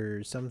episode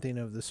or something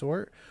of the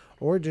sort,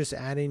 or just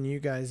adding you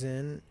guys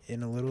in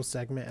a little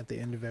segment at the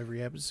end of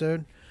every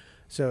episode.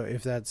 So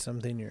if that's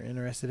something you're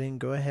interested in,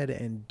 go ahead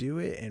and do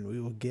it, and we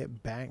will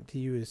get back to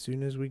you as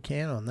soon as we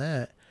can on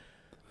that.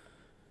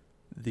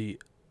 The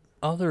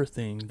other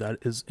thing that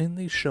is in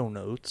the show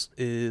notes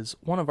is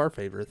one of our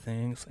favorite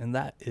things, and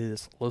that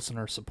is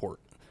listener support.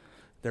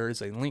 There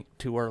is a link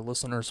to our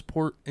listener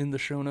support in the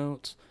show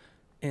notes,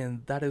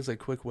 and that is a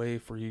quick way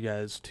for you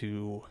guys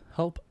to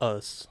help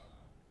us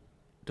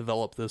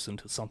develop this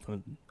into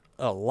something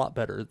a lot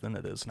better than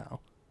it is now.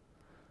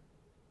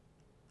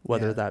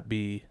 Whether that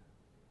be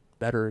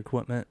better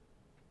equipment,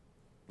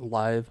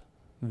 live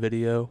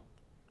video,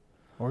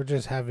 or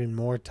just having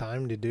more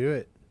time to do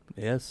it.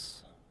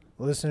 Yes.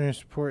 Listener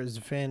support is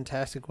a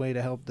fantastic way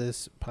to help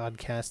this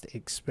podcast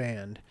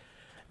expand.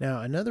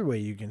 Now, another way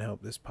you can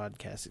help this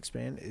podcast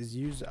expand is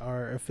use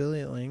our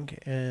affiliate link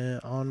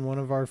on one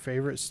of our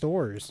favorite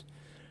stores.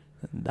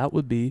 That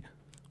would be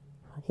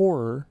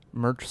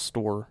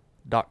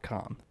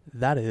horrormerchstore.com.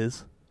 That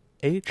is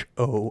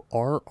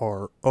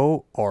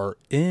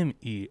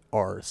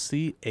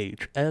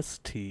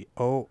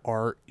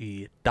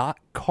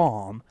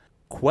HORRORMERCHSTORE.com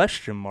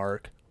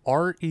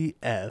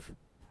 !REF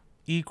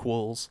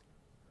equals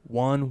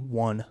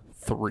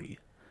 113.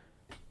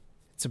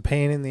 It's a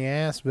pain in the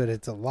ass, but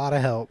it's a lot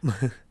of help.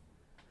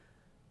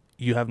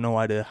 You have no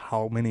idea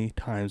how many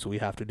times we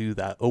have to do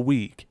that a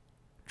week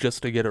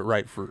just to get it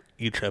right for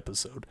each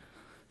episode.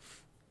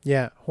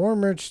 Yeah,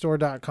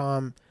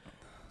 horrormerchstore.com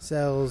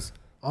sells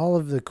all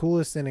of the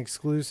coolest and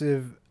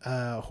exclusive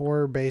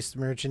horror-based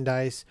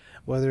merchandise,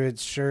 whether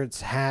it's shirts,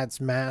 hats,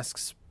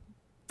 masks,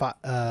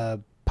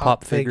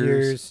 pop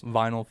figures,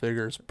 vinyl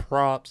figures,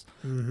 props,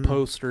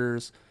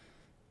 posters.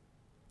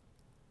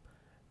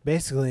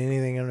 Basically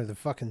anything under the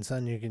fucking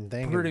sun you can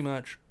think of. Pretty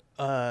much.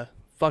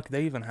 Fuck,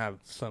 they even have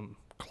some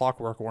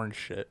Clockwork Orange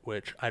shit,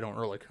 which I don't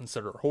really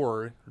consider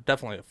horror.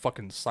 Definitely a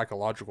fucking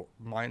psychological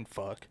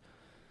mindfuck.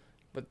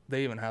 But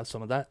they even have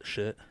some of that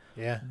shit.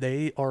 Yeah.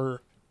 They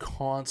are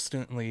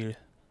constantly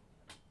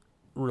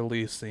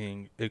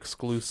releasing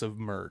exclusive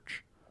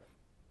merch.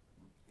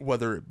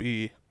 Whether it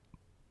be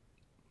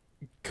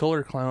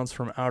Killer Clowns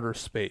from Outer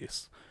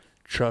Space,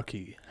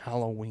 Chucky,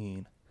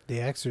 Halloween. The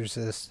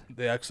Exorcist.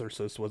 The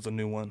Exorcist was a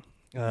new one.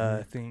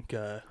 I think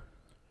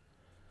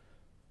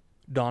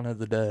Dawn of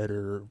the Dead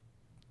or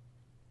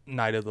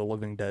Night of the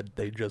Living Dead,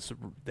 they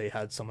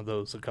had some of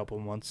those a couple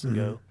months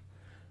ago.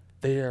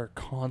 They are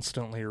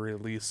constantly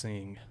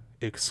releasing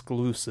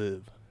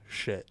exclusive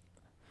shit.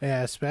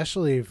 Yeah,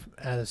 especially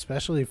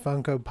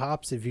Funko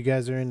Pops. If you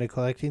guys are into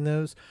collecting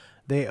those,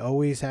 they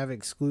always have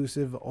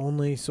exclusive,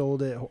 only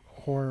sold at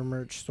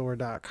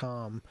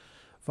horrormerchstore.com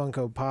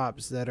Funko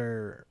Pops that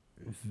are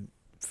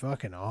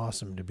fucking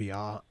awesome, to be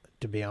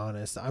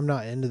honest. I'm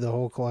not into the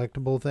whole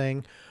collectible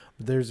thing,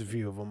 but there's a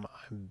few of them.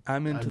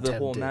 I'm into the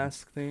whole tempted.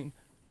 mask thing,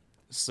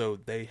 so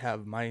they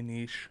have my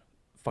niche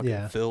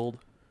fucking filled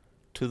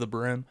to the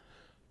brim.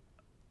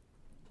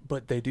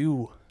 But they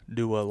do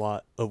a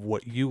lot of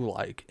what you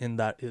like, and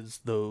that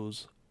is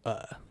those,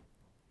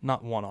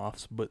 not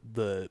one-offs, but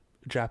the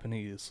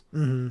Japanese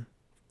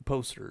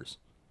posters.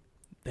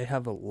 They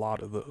have a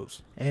lot of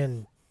those.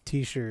 And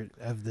t-shirt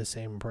of the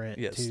same print,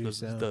 yes, too.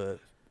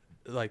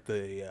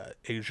 The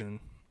Asian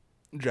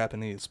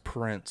Japanese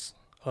prints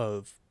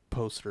of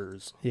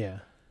posters. Yeah.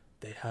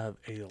 They have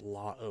a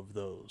lot of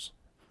those.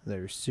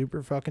 They're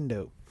super fucking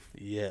dope.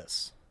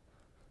 Yes.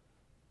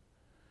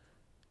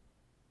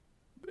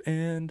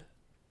 And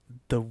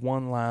the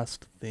one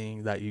last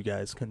thing that you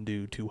guys can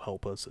do to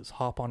help us is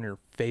hop on your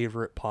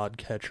favorite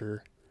podcatcher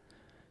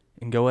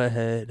and go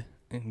ahead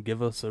and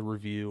give us a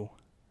review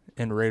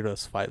and rate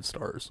us 5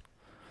 stars.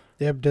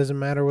 Yep, doesn't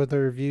matter what the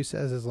review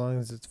says as long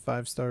as it's a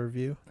 5-star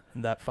review.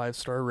 And that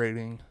 5-star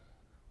rating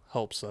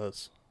helps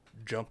us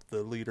jump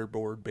the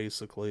leaderboard,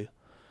 basically.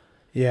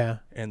 Yeah.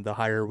 And the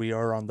higher we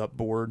are on that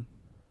board,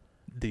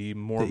 the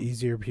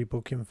easier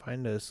people can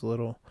find us.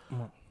 Little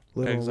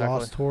exactly.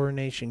 Lost Horror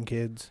Nation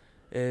kids.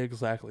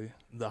 Exactly.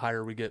 The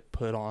higher we get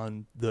put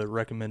on the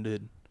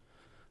recommended,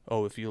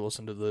 if you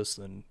listen to this,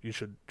 then you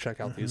should check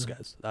out these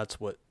guys. That's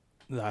what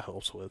that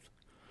helps with.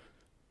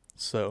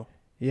 So.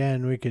 Yeah,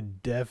 and we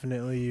could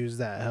definitely use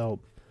that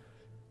help.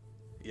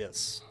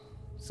 Yes.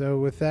 So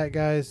with that,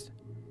 guys,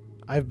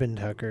 I've been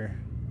Tucker.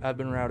 I've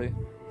been Rowdy.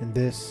 And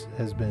this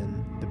has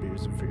been the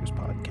Beers and Fears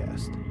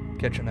podcast.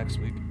 Catch you next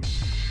week.